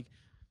was like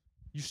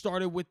you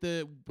started with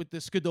the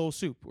scadol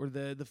soup or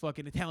the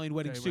fucking Italian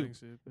wedding soup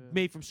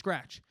made from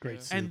scratch.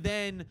 Great soup. And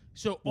then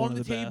One on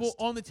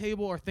of the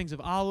table are things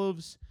of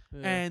olives,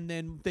 and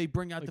then they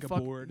bring out like the a fuck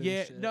board and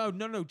yeah shit.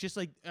 no just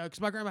like because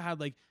my grandma had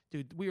like,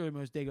 dude, we were the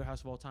most Dago house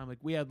of all time. Like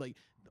we had like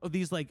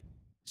these like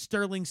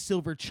sterling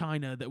silver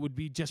china that would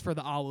be just for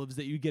the olives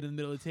that you get in the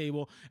middle of the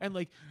table, and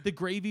like the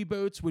gravy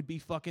boats would be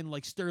fucking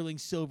like sterling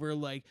silver,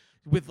 like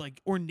with like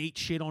ornate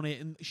shit on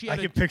it. And she had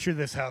I can a, picture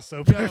this house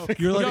so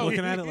perfect. You're like No.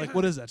 looking at it like,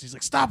 what is that? She's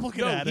like, stop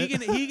looking at it.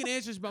 he can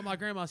answer about my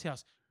grandma's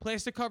house.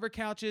 Plastic covered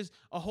couches,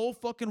 a whole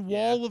fucking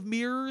wall of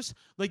mirrors,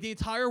 like the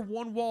entire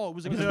one wall. It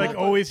was like, Was it like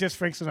always just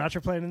Frank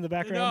Sinatra playing in the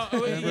background?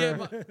 No,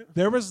 yeah,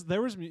 There was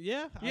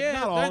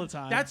not all the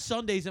time. That's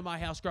Sundays in my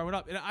house growing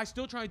up, and I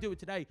still try and do it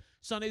today.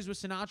 Sundays with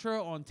Sinatra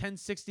on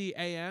 1060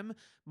 a.m.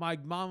 My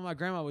mom and my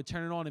grandma would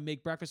turn it on and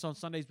make breakfast on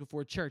Sundays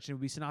before church, and it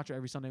would be Sinatra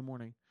every Sunday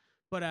morning.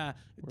 But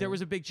there was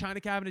a big china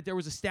cabinet. There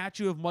was a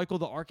statue of Michael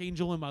the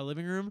Archangel in my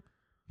living room.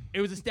 It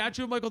was a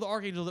statue of Michael the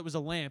Archangel that was a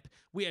lamp.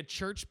 We had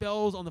church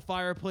bells on the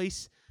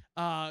fireplace.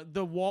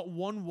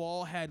 One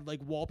wall had like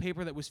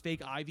wallpaper that was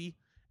fake ivy,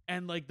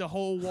 and like the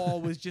whole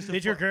wall was just.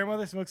 Did your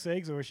grandmother smoke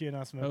cigs, or was she a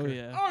non-smoker? Oh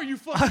yeah. Oh, are you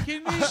fucking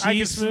kidding me? I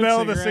can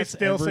smell the cigarettes 6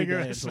 stale every day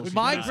cigarettes. until she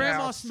My dies.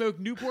 grandma smoked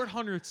Newport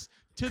Hundreds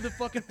to the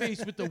fucking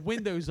face with the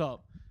windows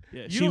up.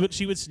 Yeah, You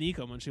she would sneak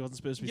them when she wasn't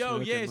supposed to be Yo,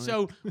 smoking. yeah. like-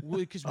 So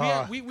because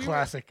we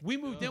classic. we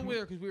moved in with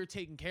her because we were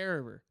taking care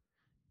of her,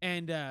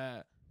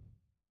 and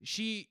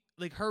she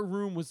like her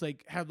room was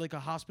like had like a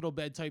hospital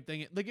bed type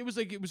thing. Like it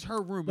was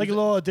her room. Like it a was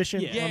little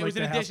addition. yeah, on, it was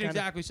like, an the house addition kinda.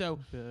 exactly. So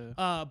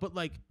Yeah. but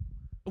like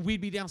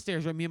we'd be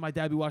downstairs, right? Me and my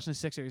dad would be watching the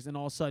Sixers, and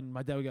all of a sudden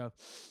my dad would go,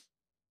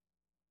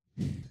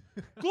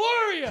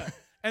 Gloria,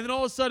 and then all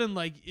of a sudden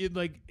like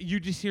you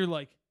just hear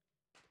like.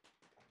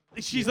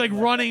 She's like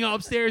running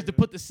upstairs to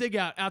put the cig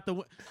out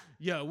the.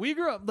 Yo, we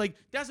grew up like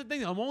that's the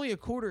thing. I'm only a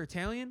quarter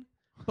Italian,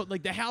 but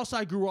like the house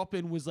I grew up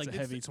in was like It's a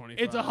heavy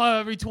 25. It's a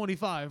heavy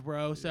 25,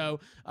 bro. So,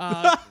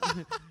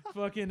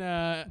 fucking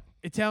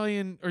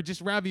Italian or just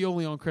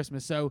ravioli on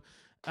Christmas. So,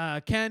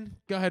 Ken,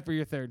 go ahead for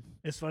your third.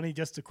 It's funny,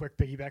 just a quick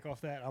piggyback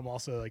off that. I'm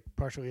also like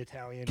partially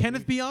Italian.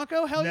 Kenneth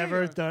Bianco, hell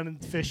Never yeah. done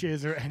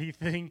fishes or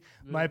anything.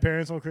 My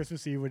parents on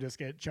Christmas Eve would just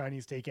get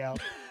Chinese takeout.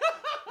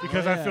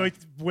 Because I feel like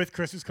with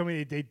Christmas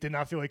coming, they did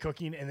not feel like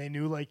cooking, and they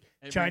knew like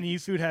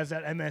Chinese food has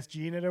that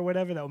MSG in it or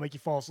whatever that will make you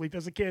fall asleep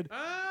as a kid.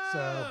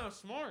 Oh,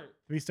 smart.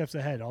 3 steps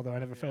ahead, although I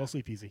never fell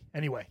asleep easy.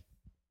 Anyway.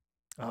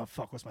 Oh,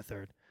 fuck, what's my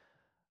third?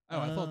 Oh,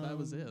 I thought that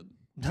was it.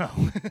 No.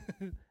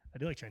 I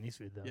do like Chinese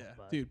food, though. Yeah,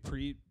 but- dude.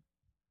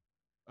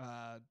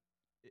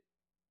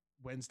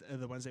 Wednesday,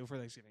 the Wednesday before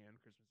Thanksgiving and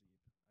Christmas Eve,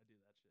 I do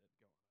that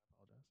shit.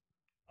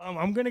 Go on, I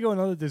apologize. I'm going to go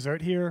another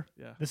dessert here.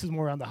 Yeah, This is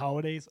more around the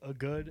holidays. A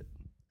good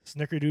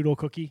snickerdoodle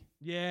cookie.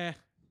 Yeah.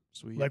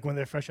 sweet. Like when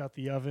they're fresh out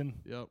the oven.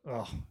 yep.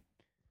 Oh,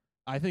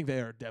 I think they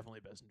are definitely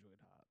best enjoyed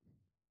hot.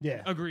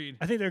 yeah. Agreed.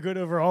 I think they're good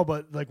overall,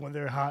 but like when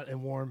they're hot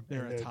and warm.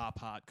 They're and a top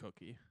hot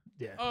cookie.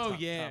 Yeah. Oh,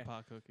 top, yeah. top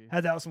hot cookie.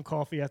 Had that with some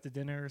coffee after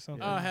dinner or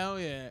something. Oh, hell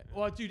yeah.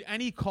 Well, dude,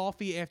 any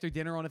coffee after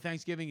dinner on a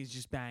Thanksgiving is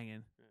just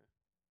banging.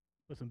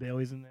 Put some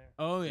Baileys in there.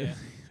 Oh, yeah.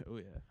 Oh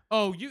yeah.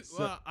 Oh, you.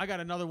 So- I got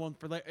another one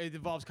for like it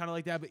involves kind of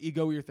like that, but you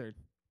go with your third.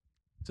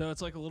 So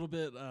it's like a little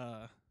bit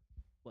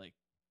like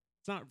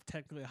it's not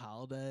technically a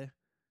holiday,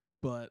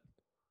 but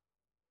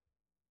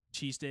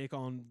cheesesteak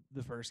on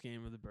the first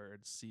game of the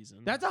Birds season.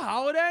 That's a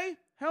holiday?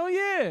 Hell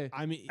yeah.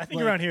 I mean, I think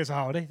like, around here is a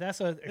holiday. That's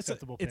an it's a,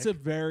 acceptable it's pick. a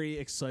very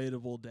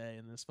excitable day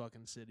in this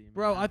fucking city, man.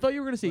 Bro, I thought you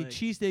were going to say Like-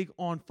 cheesesteak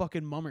on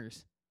fucking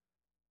Mummers.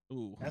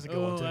 Ooh, That's a good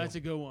one, too. That's a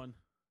good one.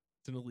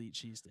 it's an elite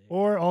cheesesteak.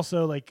 Or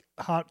also like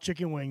hot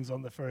chicken wings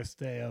on the first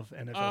day of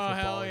NFL football.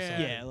 hell or yeah.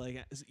 something. yeah,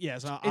 like yeah.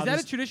 So Is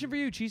that a tradition for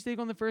you? Cheesesteak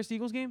on the first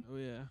Eagles game? Oh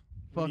yeah.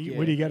 Fuck do you- yeah.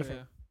 where do you get it Oh, from?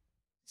 yeah.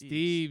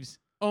 Steve's.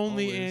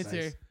 Only Always.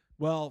 answer. Nice.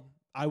 Well,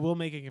 I will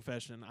make a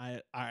confession. All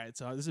right.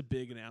 So this is a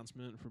big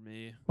announcement for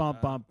me. Bum,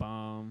 bum,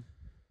 bum.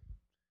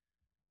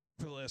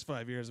 For the last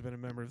 5 years, I've been a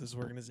member of this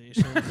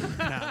organization.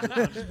 Nah,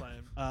 I'm just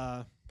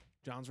playing.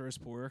 John's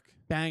roast pork.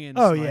 Banging.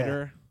 Oh, yeah.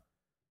 Snyder,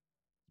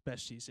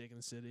 best cheesesteak in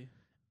the city.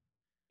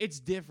 It's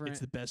different. It's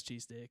the best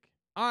cheesesteak.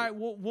 All right,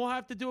 we'll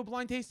have to do a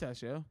blind taste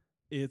test, yo.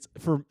 It's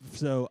for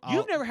so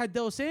You've never had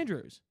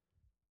D'Alessandro's.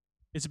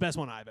 It's the best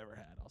one I've ever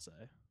had. I'll say.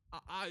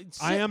 I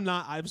I am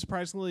not. I'm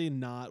surprisingly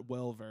not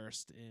well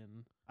versed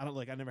in. I don't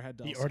like. I never had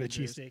The art of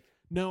D'Alessandro's. cheesesteak.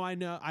 No, I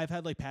know. I've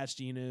had like Patch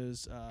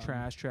Geno's.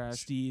 Trash.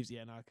 Steve's.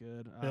 Yeah, not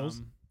good.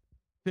 Phil's?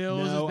 Phil's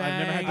No, is I've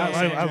never had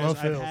banging. I love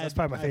D'Alessandro's. Phil's. I've That's had-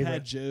 probably my I've had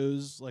favorite.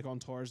 Joe's like on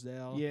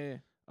Tarsdale. Yeah.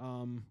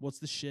 What's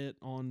the shit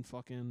on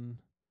fucking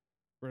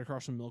right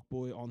across from Milk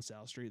Boy on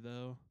South Street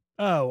though?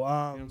 Oh, You know what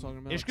I'm talking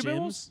about? Ishkabil's?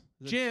 Jim's?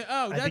 Is it- Jim.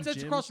 Oh, I think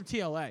that's across Jim's- from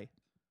TLA.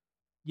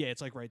 Yeah,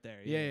 it's like right there.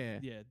 Yeah.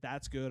 Yeah,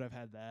 that's good. I've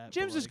had that. but,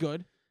 Jim's is like,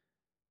 good.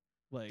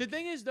 Like The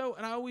thing is, though,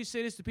 and I always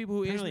say this to people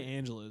who ask apparently me,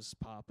 Angela's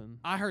popping.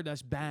 I heard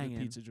that's The banging.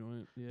 pizza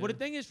joint. Yeah. Well, the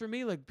thing is, for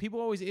me, like, people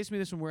always ask me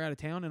this when we're out of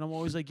town, and I'm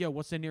always like, yo,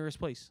 what's the nearest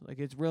place? Like,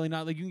 it's really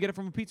not, like, you can get it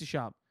from a pizza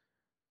shop.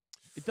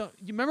 You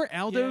remember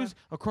Aldo's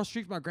across the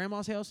street from my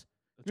grandma's house?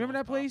 The Remember that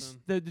joint place?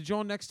 poppin'. The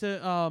joint next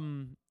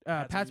to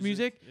Pat's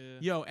Music? Yeah.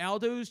 Yo,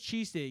 Aldo's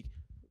cheesesteak.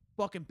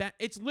 Fucking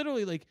it's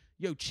literally like,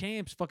 yo,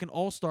 Champs, fucking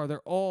All-Star.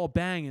 They're all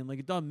banging. Like,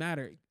 it doesn't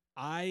matter.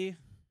 I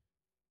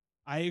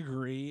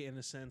agree in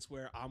a sense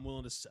where I'm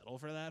willing to settle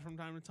for that from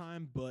time to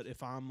time, but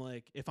if I'm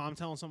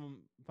telling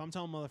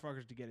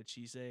motherfuckers to get a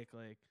cheesesteak,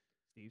 like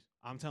Steve's,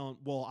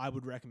 I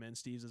would recommend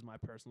Steve's as my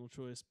personal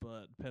choice,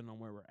 but depending on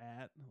where we're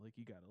at, like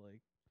you gotta like,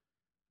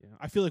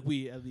 I feel like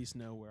we at least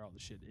know where all the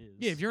shit is.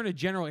 Yeah, if you're in a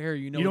general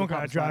area, you know. You where don't the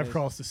gotta top spot drive is.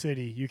 across the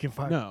city. You can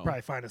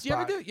probably find a spot. You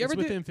ever do? You ever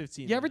it's do? within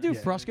 15. You ever do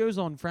minutes. Frusco's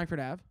on Frankfurt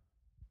Ave?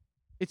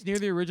 It's near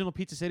the original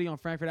Pizza City on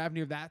Frankfurt Ave,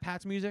 near that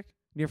Pat's Music,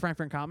 near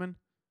Frankfurt and Common.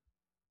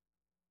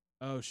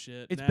 Oh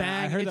shit! It's Nah,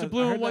 bang. I heard It's that, a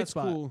blue I heard and white that's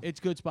spot. Cool. It's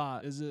a good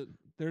spot. Is it?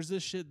 There's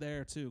this shit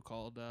there too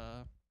called.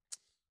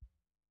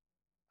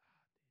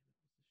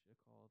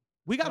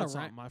 We gotta called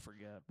rank. something, I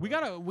forget. We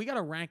but-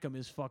 gotta rank them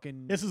as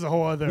fucking. This is a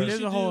whole other. We This is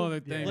should a whole do- other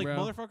thing, like bro.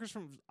 motherfuckers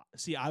from.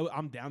 See,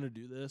 I'm down to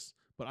do this,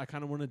 but I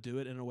kind of want to do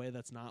it in a way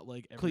that's not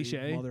like every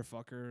Cliche.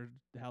 motherfucker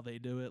how they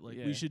do it. Like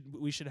Yeah.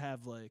 we should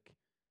have like.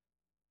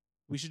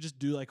 We should just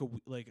do like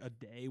a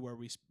day where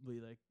we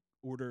like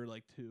order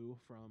like 2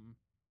 from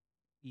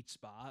each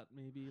spot,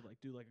 maybe like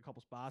do like a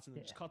couple spots and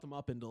then just cut them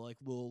up into like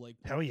little like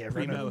Hell yeah,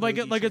 primo like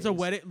hoagie it's a trays.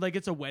 wedding. Like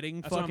it's a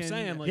wedding. That's what I'm fucking,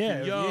 saying. Like,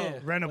 Yeah, yo,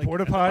 rent a like,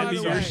 porta by potty.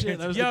 the or way, shit.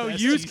 that was Yo, the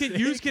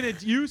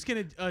best yous can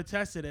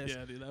attest to this.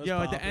 Yeah, dude, that was Yo,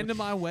 at the poppin'. end of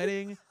my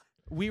wedding,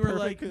 we were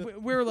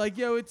like,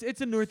 yo,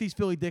 it's a Northeast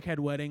Philly dickhead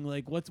wedding.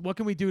 Like, what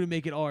can we do to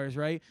make it ours,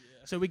 right? Yeah.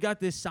 So we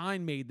got this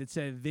sign made that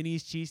said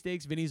Vinny's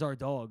Cheesesteaks. Vinny's our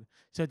dog.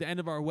 So at the end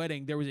of our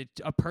wedding, there was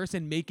a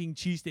person making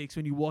cheesesteaks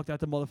when you walked out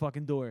the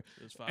motherfucking door.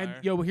 It was fire. And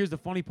yo, but here's the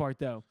funny part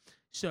though.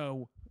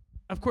 So,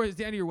 of course, at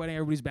the end of your wedding,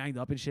 everybody's banged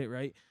up and shit,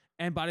 right?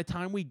 And by the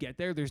time we get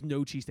there, there's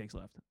no cheesesteaks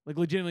left. Like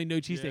legitimately no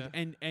cheesesteaks.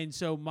 Yeah. And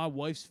so my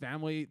wife's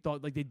family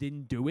thought like they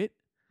didn't do it.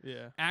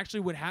 yeah.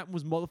 Actually, what happened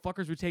was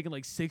motherfuckers were taking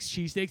like 6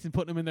 cheesesteaks and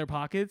putting them in their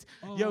pockets.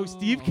 Yo,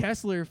 Steve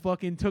Kessler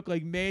fucking took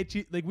like mad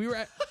cheese. Like we were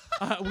at,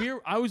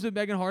 I was with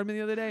Megan Hardman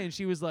the other day, and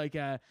she was like,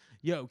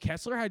 "Yo,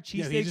 Kessler had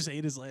Yeah, cheesesteaks." he just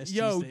ate his last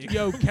Yo, cheesesteak.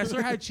 yo,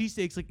 Kessler had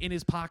cheesesteaks like in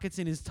his pockets,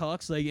 in his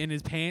tux, like in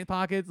his pant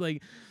pockets,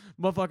 like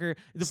motherfucker.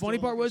 The funny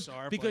Still part was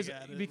sharp, because like,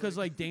 at it, because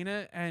like- like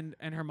Dana and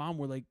her mom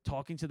were like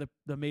talking to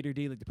the maitre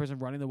d', like the person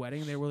running the wedding,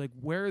 and they were like,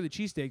 "Where are the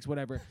cheesesteaks?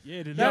 Whatever."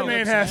 Yeah, dude, That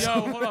man has- Yo,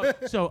 hold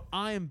up. So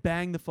I am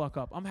banged the fuck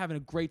up. I'm having a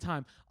great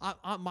time.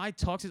 My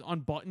tux is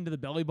unbuttoned to the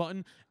belly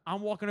button.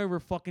 I'm walking over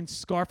fucking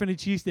scarfing a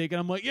cheesesteak, and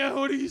I'm like, "Yo,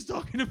 what are you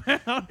talking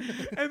about?"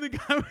 And the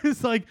guy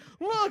was like,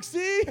 "Look,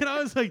 see?" And I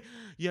was like,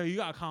 "Yo, you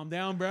gotta calm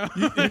down, bro."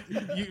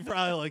 you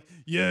probably like,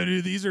 yeah,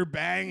 dude, these are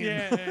banging.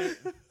 Yeah.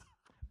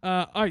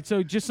 All right,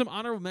 so just some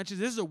honorable mentions.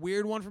 This is a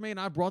weird one for me, and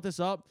I brought this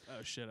up.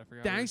 Oh shit, I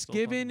forgot. we were still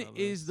talking Thanksgiving about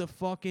is this. the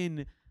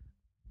fucking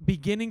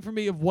beginning for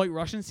me of White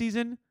Russian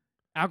season.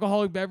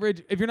 Alcoholic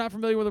beverage. If you're not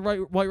familiar with a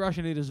White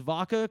Russian, it is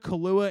vodka,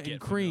 Kahlua, and Get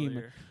cream.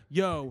 familiar.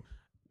 Yo,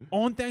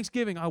 on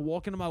Thanksgiving, I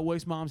walk into my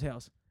wife's mom's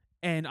house,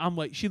 and I'm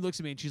like, she looks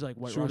at me and she's like,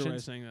 "White Short way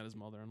Russians?" saying that his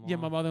mother-in-law. Yeah,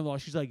 my mother-in-law.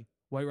 She's like,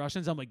 "White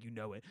Russians?" I'm like, "You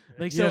know it."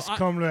 Like, Yes, so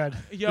comrade.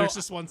 yo, There's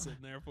just one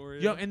sitting there for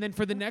you. Yo, and then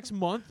for the next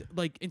month,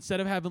 like instead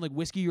of having like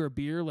whiskey or a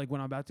beer, like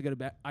when I'm about to go to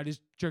bed, I just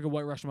drink a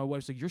White Russian. My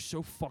wife's like, "You're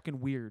so fucking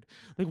weird.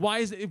 Like, why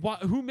is it?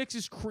 Who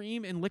mixes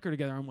cream and liquor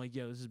together?" I'm like,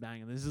 "Yo, this is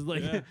banging. This is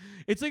like, Yeah.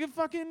 it's like a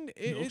fucking,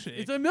 Milkshake.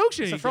 it's a milkshake.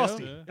 It's a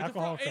Frosty. yo. Yeah.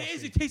 Alcohol It is.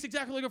 Frosty. It tastes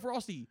exactly like a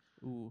Frosty.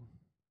 Ooh.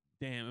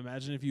 Damn,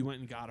 imagine if you went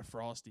and got a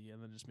Frosty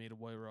and then just made a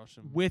White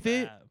Russian With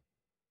it? that.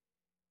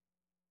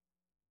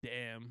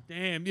 Damn.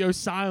 Damn, yo,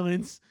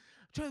 silence.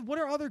 What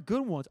are other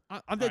good ones?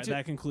 I'm All right,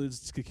 that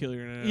concludes to kill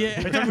your internet.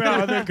 Yeah. We're talking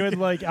about other good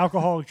like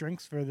alcoholic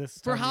drinks for this.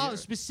 for time of year.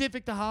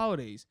 specific to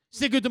holidays.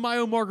 Cinco de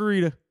Mayo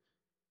margarita.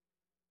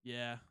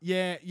 Yeah.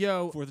 Yeah,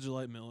 yo. 4th of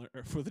July Miller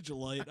or 4th of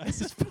July. I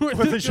said Fourth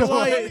Fourth of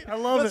July. I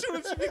love That's it. what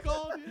it should be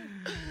called.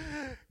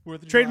 Yeah.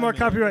 4th of Trademark,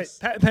 July copyright, Millers.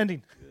 patent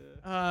pending.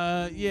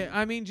 Yeah,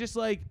 I mean, just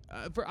like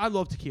I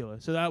love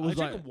tequila, so that was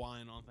I like drink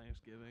wine on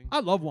Thanksgiving. I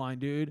love wine,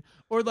 dude.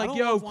 Or like, don't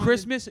yo, love wine.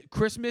 Christmas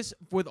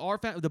with our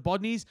the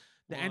Budneys.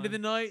 The end of the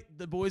Wine. night,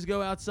 the boys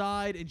go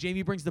outside, and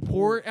Jamie brings the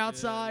port Yeah,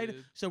 outside.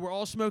 dude. So we're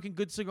all smoking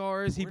good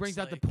cigars. He Port's brings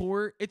out the like-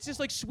 port. It's just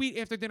like sweet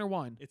after dinner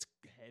wine. It's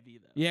heavy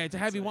though. Yeah, it's a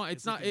heavy like- wine.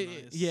 It's not. like a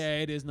It, nice- yeah,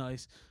 it is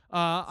nice.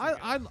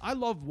 I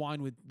love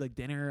wine with like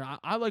dinner.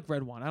 I like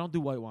red wine. I don't do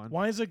white wine.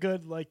 Wine's a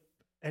good like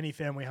any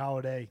family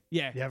holiday.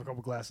 Yeah, You have a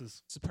couple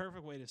glasses. It's a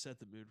perfect way to set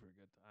the mood for a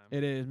good time.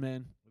 it is,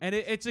 man. And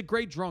it's a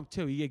great drunk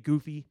too. You get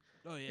goofy.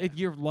 Oh yeah.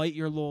 You're light.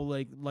 You're a little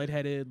like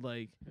lightheaded.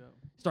 Like Yeah.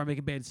 start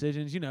making bad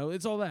decisions. You know,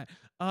 it's all that.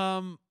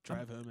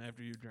 Drive home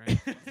after you drank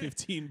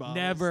 15 bottles.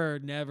 Never.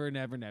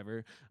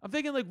 I'm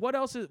thinking like, what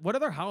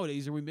other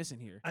holidays are we missing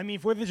here? I mean,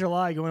 4th of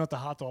July going out to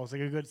hot dogs,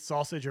 like a good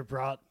sausage or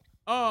brat.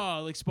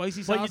 Oh, like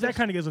spicy But sausage. that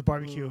kind of goes with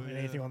barbecue Ooh, and yeah.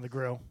 anything on the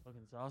grill. Fucking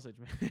fucking sausage,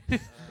 man.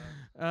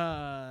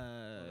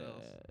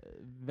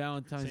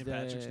 Valentine's St.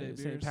 Patrick's Day St.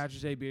 beers.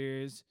 Patrick's Day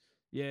beers.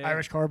 Yeah.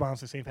 Irish car bombs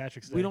for St.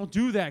 Patrick's Day. We don't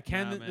do that,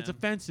 Ken. Nah, It's man.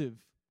 offensive.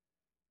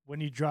 When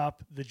you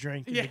drop the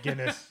drink in the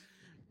Guinness.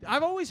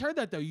 I've always heard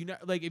that though. You know,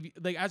 like if you,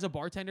 like as a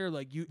bartender,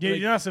 like you, Yeah, like,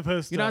 you're not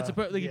supposed to. you're not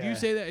supposed. Like if you yeah.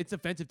 say that, it's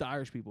offensive to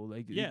Irish people.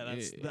 Like Yeah,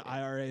 that's the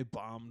IRA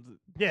bombed.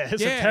 Yeah,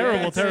 it's Yeah, a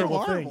terrible, it's terrible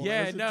horrible. thing.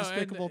 Yeah, It's a no,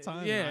 despicable and,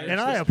 time. yeah, And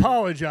I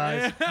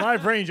apologize. My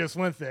brain just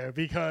went there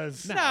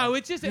because No,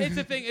 it's just it's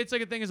a thing. It's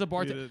like a thing as a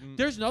bartender. didn't.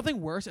 There's nothing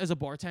worse as a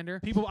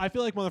bartender. People, I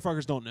feel like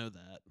motherfuckers don't know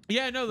that.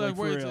 Yeah, no, the Like,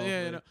 for words. real,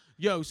 Yeah, like- no.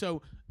 Yo,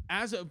 so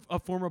as a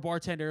former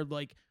bartender,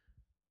 like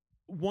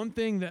one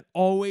thing that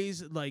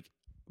always like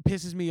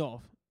pisses me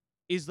off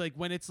is like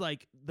when it's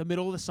like the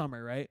middle of the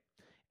summer, right?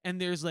 And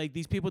there's like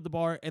these people at the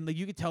bar, and like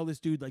you can tell this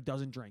dude like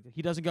doesn't drink.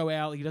 He doesn't go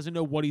out. He doesn't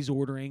know what he's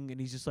ordering, and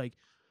he's just like,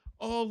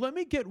 "Oh, let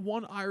me get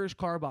one Irish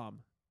car bomb."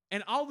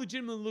 And I'll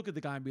legitimately look at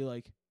the guy and be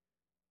like,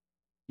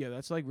 "Yeah,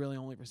 that's like really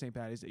only for St.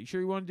 Patty's Day. You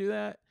sure you want to do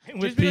that?"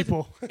 with Just because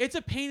people. It's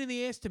a pain in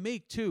the ass to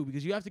make too,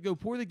 because you have to go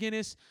pour the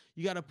Guinness,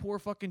 you got to pour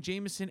fucking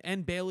Jameson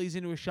and Bailey's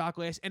into a shot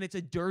glass, and it's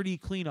a dirty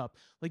cleanup.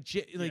 Like,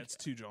 Yeah, like it's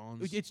 2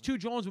 Johns. it's 2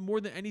 Johns, but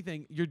more than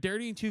anything, you're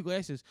dirtying 2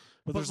 glasses.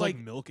 but there's like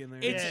milk in there.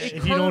 It's, Yeah, it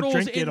if you don't curdles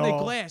drink in it the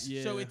all. glass,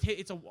 so Yeah.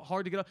 it's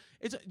hard to get up.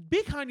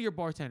 Be kind to your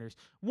bartenders.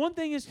 One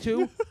thing is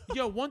too,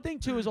 one thing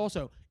too is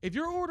also if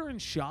you're ordering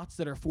shots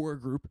that are for a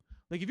group,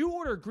 like if you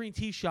order a green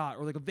tea shot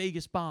or like a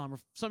Vegas bomb or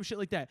some shit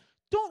like that,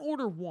 don't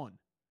order one,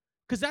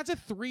 because that's a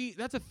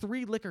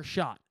 3 liquor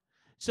shot.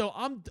 So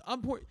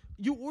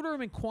you order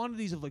them in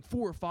quantities of like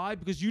 4 or 5,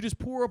 because you just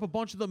pour up a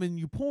bunch of them and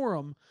you pour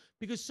them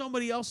because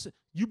somebody else,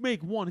 you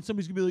make one and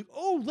somebody's gonna be like,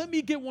 oh, let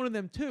me get one of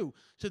them too.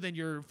 So then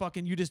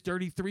you just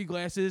dirty 3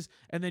 glasses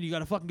and then you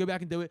gotta fucking go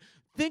back and do it.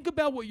 Think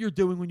about what you're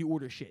doing when you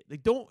order shit.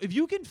 Like if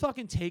you can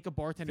fucking take a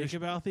bartender, Think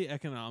about the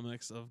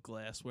economics of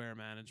glassware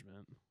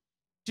management.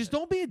 just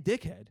don't be a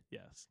dickhead.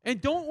 Yes. And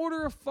don't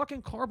order a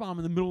fucking car bomb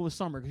in the middle of the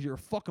summer because you're a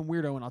fucking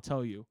weirdo, and I'll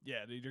tell you.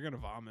 Yeah, dude, you're gonna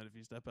vomit if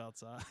you step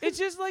outside. It's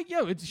just like,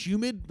 yo, it's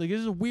humid. Like, this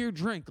is a weird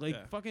drink. Like,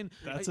 Yeah. fucking.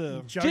 That's I-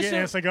 a Jug just it, so-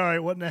 and it's like, all right,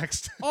 what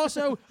next?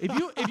 Also,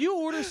 if you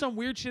order some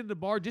weird shit at the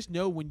bar, just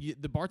know when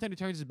the bartender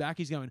turns his back,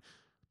 he's going,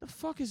 "The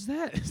fuck is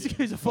that?" This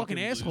guy's a fucking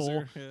asshole.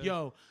 loser, yeah.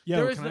 Yo, Yo,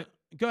 there is. can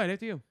Go ahead,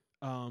 after you.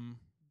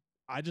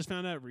 I just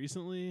found out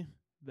recently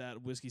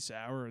that whiskey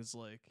sour is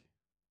like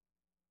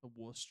a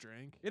wuss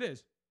drink. It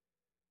is.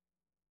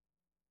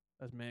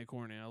 That's mad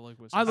corny. I like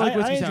whiskey. I like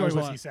whiskey I enjoy sours a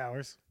lot. whiskey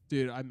sours.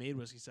 Dude, I made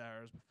whiskey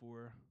sours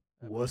before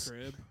at my Wuss.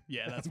 crib.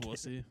 Yeah, that's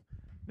wussy.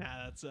 Nah,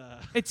 that's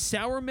It's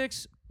sour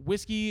mix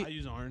whiskey. I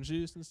use orange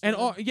juice instead.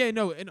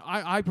 And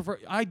I prefer,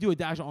 I do a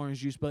dash of orange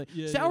juice, but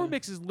Yeah, sour yeah.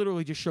 mix is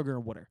literally just sugar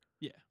and water.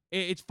 Yeah.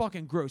 It's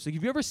fucking gross. Like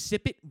if you ever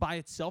sip it by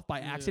itself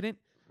by Yeah. accident,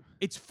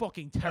 it's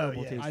fucking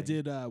terrible yeah. tasting. I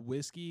did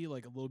whiskey,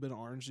 like a little bit of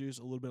orange juice,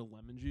 a little bit of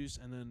lemon juice,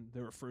 and then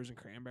there were frozen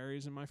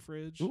cranberries in my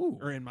fridge. Ooh.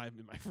 Or in my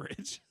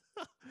fridge.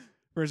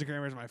 Frozen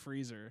cranberries in my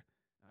freezer.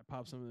 I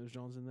popped some of those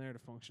Jones in there to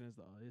function as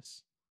the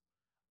ice.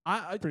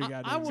 Pretty I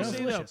goddamn will good. Sounds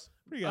say delicious.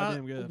 Pretty though,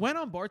 goddamn good. when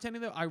I'm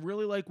bartending though, I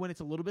really like when it's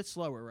a little bit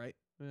slower, right?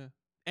 Yeah.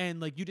 And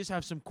like you just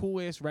have some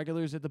cool ass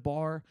regulars at the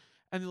bar,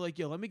 and they're like,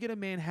 "Yo, let me get a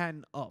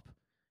Manhattan up,"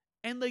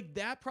 and like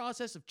that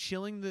process of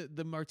chilling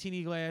the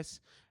martini glass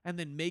and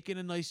then making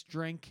a nice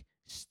drink,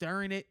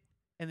 stirring it,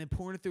 and then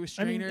pouring it through a I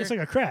strainer. mean, it's like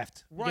a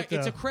craft. You Right, get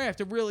it's a the- craft.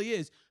 It really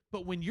is.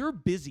 But when you're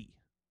busy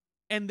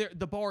and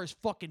the bar is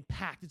fucking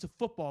packed, it's a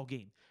football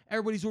game.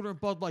 Everybody's ordering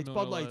Bud Lights, No,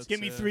 Bud no, Lights. Give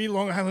me That's, 3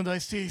 Long Island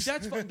iced teas.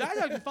 That's fine. That's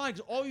actually fine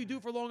because all you do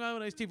for Long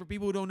Island iced tea, for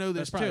people who don't know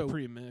this That's probably too.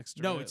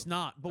 pre-mixed. No, right? it's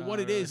not. But Oh, what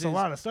it really? is It's a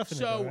lot of stuff in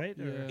so it, though, right?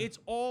 Or- Yeah.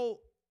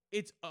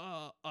 it's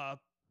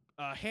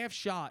a half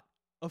shot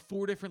of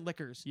 4 different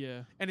liquors.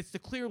 Yeah. And it's the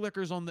clear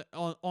liquors on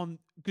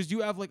because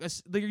you have like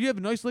you have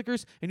nice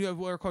liquors and you have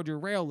what are called your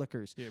rail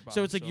liquors. Yeah, So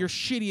bottom it's like your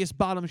shelf. shittiest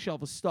bottom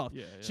shelf of stuff.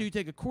 Yeah, So you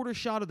take a quarter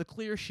shot of the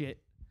clear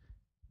shit.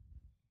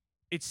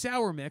 It's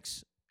sour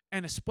mix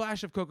and a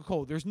splash of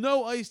Coca-Cola. There's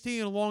no iced tea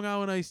in a Long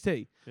Island iced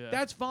tea. Yeah.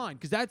 That's fine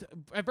because that's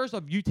at first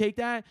off, you take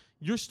that,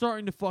 you're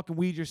starting to fucking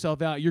weed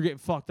yourself out. You're getting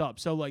fucked up.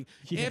 So like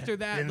Yeah. after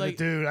that, And like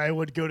dude, I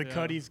would go to Yeah.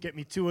 Cuddy's, get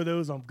me 2 of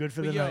those. I'm good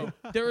for the but yo,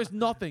 night. there is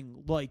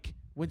nothing like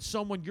when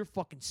you're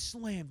fucking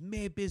slammed,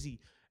 mad busy,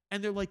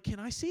 and they're like, "Can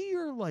I see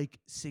your like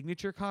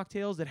signature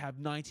cocktails that have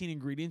 19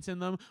 ingredients in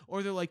them?"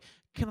 Or they're like,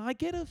 "Can I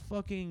get a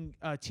fucking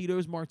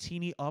Tito's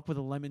martini up with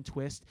a lemon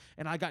twist?"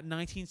 And I got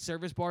 19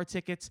 service bar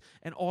tickets,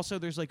 and also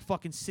there's like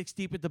fucking 6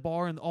 deep at the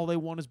bar, and all they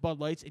want is Bud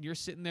Lights, and you're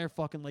sitting there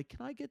fucking like,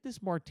 "Can I get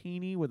this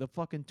martini with a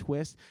fucking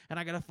twist?" And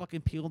I gotta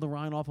fucking peel the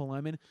rind off a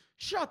lemon.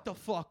 Shut the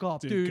fuck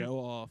up, Dude, dude. go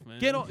off, man.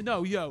 Get on.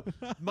 No, yo.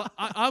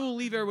 I will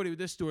leave everybody with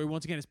this story.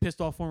 Once again, it's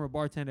pissed off former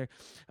bartender.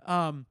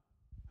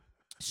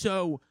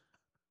 So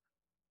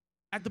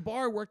at the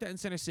bar I worked at in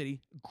Center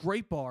City,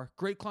 great bar,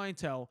 great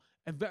clientele,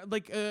 and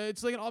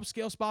it's like an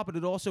upscale spot, but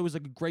it also is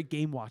like a great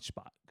game watch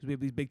spot because we have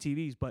these big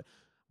TVs. But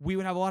we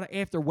would have a lot of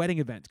after wedding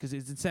events because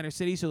it's in Center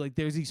City, so like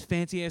there's these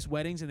fancy ass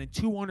weddings, and then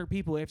 200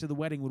 people after the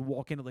wedding would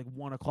walk in at like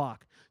 1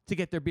 o'clock to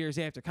get their beers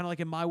after. Kind of like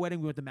in my wedding,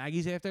 we went to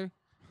Maggie's after.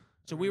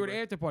 So we were at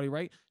after party,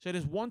 right? So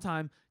this one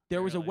time,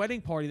 There was a Barely.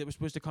 wedding party that was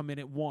supposed to come in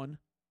at 1,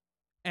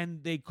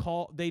 and they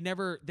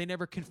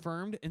never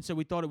confirmed, and so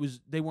we thought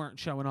they weren't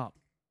showing up.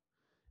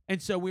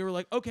 And so we were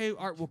like, okay,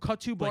 all right, we'll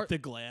cut 2 Like the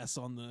glass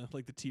on the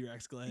the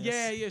T-Rex glass.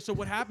 Yeah. So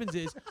what happens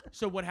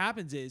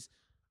is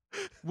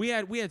we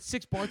had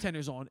 6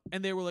 bartenders on,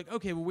 and they were like,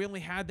 okay, well, we only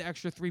had the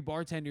extra 3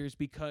 bartenders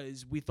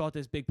because we thought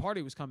this big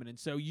party was coming in.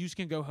 So you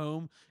can go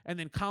home, and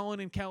then Colin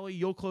and Kelly,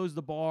 you'll close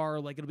the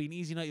bar. Like, it'll be an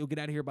easy night. You'll get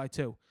out of here by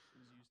 2.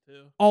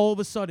 All of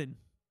a sudden,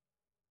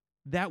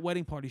 that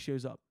wedding party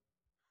shows up.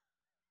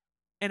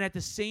 And at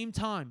the same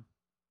time,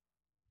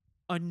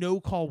 a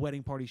no-call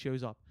wedding party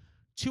shows up.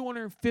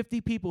 250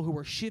 people who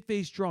were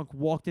shit-faced drunk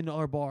walked into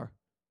our bar.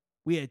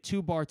 We had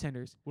 2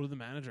 bartenders. What did the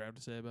manager have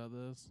to say about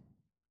this?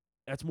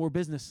 That's more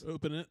business.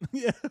 Open it.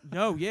 Yeah.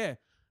 No, yeah.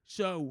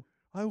 So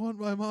I want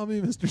my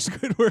mommy, Mr.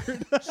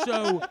 Squidward.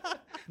 So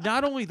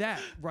not only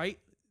that, right?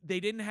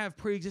 They didn't have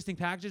pre-existing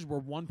packages where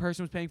one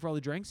person was paying for all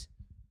the drinks.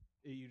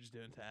 You just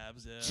doing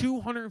tabs, yeah.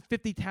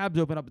 250 tabs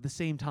open up at the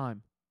same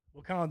time.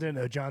 Well, Colin didn't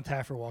know. John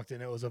Taffer walked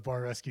in. It was a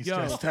bar rescue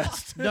stress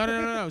test.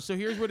 No. So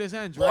here's where this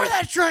ends, Pour right?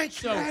 that drink.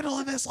 So,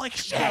 handling this like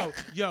shit.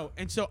 Yo,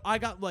 and so I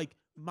got like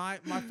my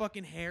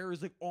fucking hair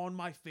is like on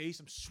my face.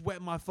 I'm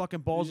sweating my fucking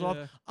balls off.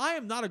 Yeah. I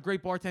am not a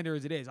great bartender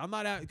as it is. I'm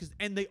not out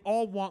and they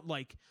all want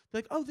like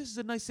oh, this is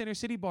a nice Center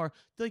City bar.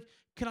 They're like,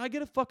 can I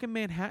get a fucking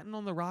Manhattan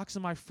on the rocks?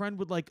 And my friend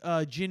would like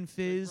gin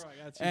fizz. Bro,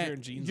 I got t-shirt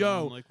and jeans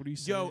yo, on. Like, what are you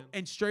saying? Yo,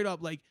 and straight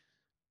up like.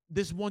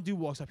 This one dude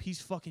walks up.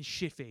 He's fucking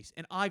shit-faced.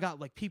 And I got,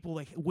 like, people,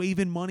 like,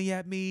 waving money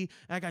at me.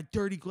 And I got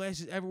dirty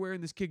glasses everywhere.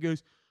 And this kid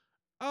goes,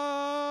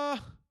 let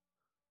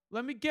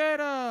me get,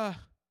 And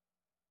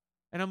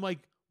I'm like,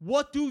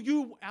 what do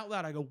you, out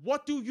loud, I go,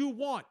 what do you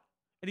want?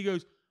 And he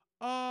goes,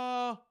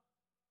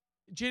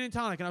 gin and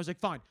tonic. And I was like,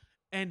 fine.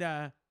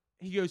 And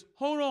he goes,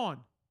 hold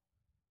on.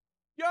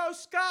 Yo,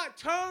 Scott,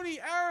 Tony,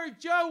 Eric,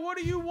 Joe, what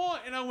do you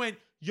want? And I went,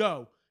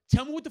 yo,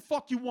 tell me what the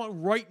fuck you want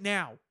right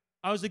now.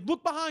 I was like,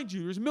 look behind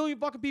you. There's a million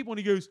fucking people. And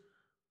he goes,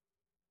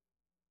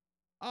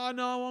 oh,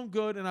 no, I'm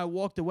good. And I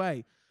walked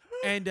away.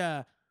 And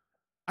I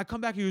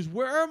come back. He goes,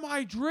 where are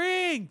my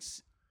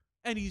drinks?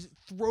 And he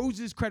throws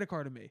his credit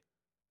card at me.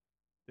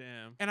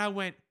 Damn. And I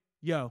went,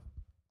 yo,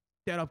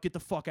 get up. Get the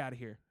fuck out of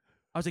here.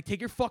 I was like,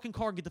 take your fucking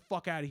car and get the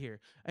fuck out of here.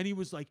 And he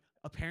was like,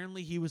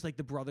 apparently he was like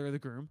the brother of the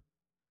groom.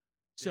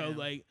 So Damn.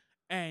 like,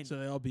 and So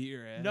they all beat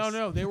your ass.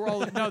 no, they were all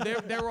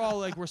they were all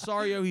like,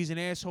 Rosario, he's an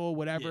asshole,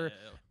 whatever.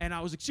 Yeah. And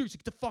I was like, seriously,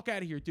 get the fuck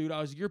out of here, dude. I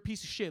was like, you're a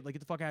piece of shit. Like,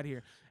 get the fuck out of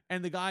here.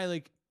 And the guy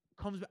like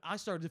comes back. I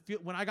started to feel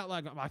when I got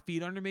like my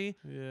feet under me.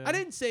 Yeah. I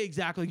didn't say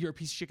exactly you're a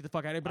piece of shit, get the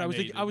fuck out of here. But I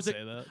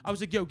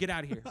was like, yo, get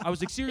out of here. I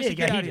was like, seriously, Yeah,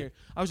 get out of he here.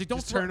 I was like, don't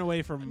Just turn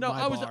away from my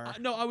I was bar.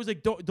 I was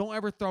like, don't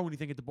ever throw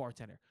anything at the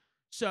bartender.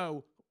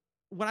 So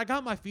when I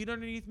got my feet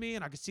underneath me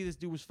and I could see this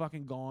dude was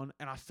fucking gone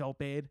and I felt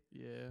bad.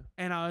 Yeah.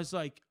 And I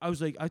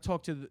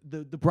talked to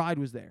the bride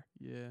was there.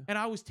 Yeah. And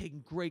I was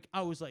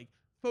I was like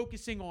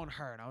focusing on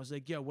her. And I was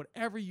like, yo,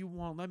 whatever you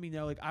want, let me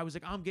know. Like, I was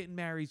like, I'm getting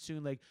married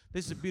soon. Like,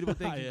 this is a beautiful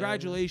thing. Yeah,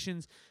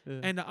 Congratulations. yeah.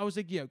 And I was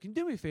like, yo, can you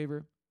do me a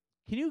favor?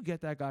 Can you get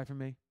that guy for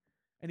me?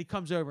 And he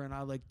comes over and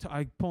I like,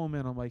 I pull him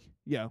in. I'm like,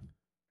 yo,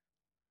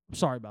 I'm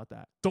sorry about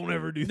that. Don't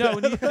ever do No,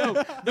 that.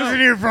 and Listen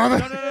here,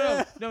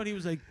 brother. no. And he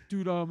was like,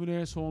 dude, I'm an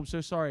asshole. I'm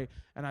so sorry.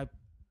 And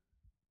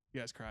You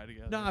guys cry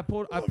together. no,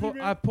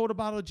 I pulled a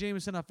bottle of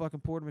Jameson. I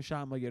fucking poured him a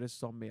shot. I'm like, yeah, this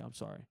is on me. I'm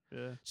sorry.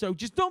 Yeah. So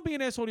just don't be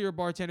an asshole to your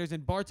bartenders.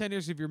 And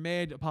bartenders, if you're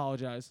mad,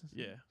 apologize.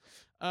 Yeah.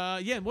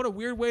 Yeah, and what a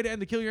weird way to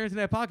end the Kill Your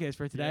Internet podcast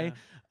for today.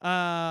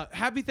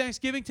 Happy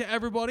Thanksgiving to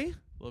everybody.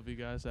 Love you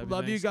guys. Happy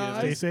Love you guys.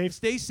 Stay safe.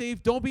 Stay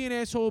safe. Don't be an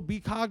asshole. Be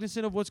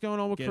cognizant of what's going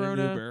on with Get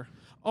Corona. an Uber.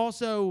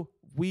 Also,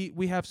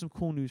 we have some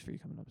cool news for you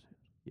coming up soon.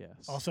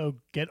 Yes. Also,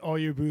 get all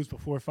your booze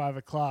before 5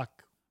 o'clock.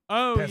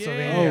 Oh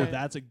Pennsylvania. Oh,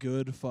 that's a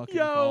good fucking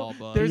Yo, call,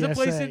 bud. there's a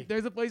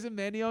PSA. place in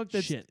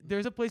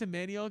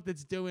Manioc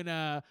that's doing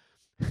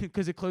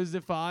because it closes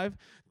at 5.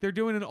 They're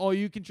doing an all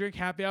you can drink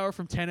happy hour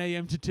from 10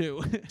 a.m. to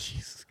 2.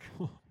 Jesus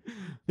Christ.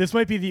 This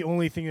might be the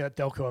only thing that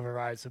Delco ever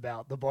writes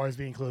about. The bars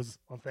being closed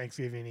on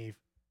Thanksgiving Eve.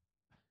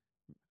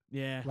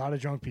 Yeah. A lot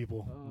of drunk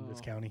people in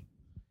this Oh. county.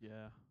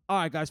 Yeah. All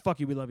right, guys. Fuck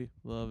you. We love you.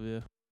 Love you.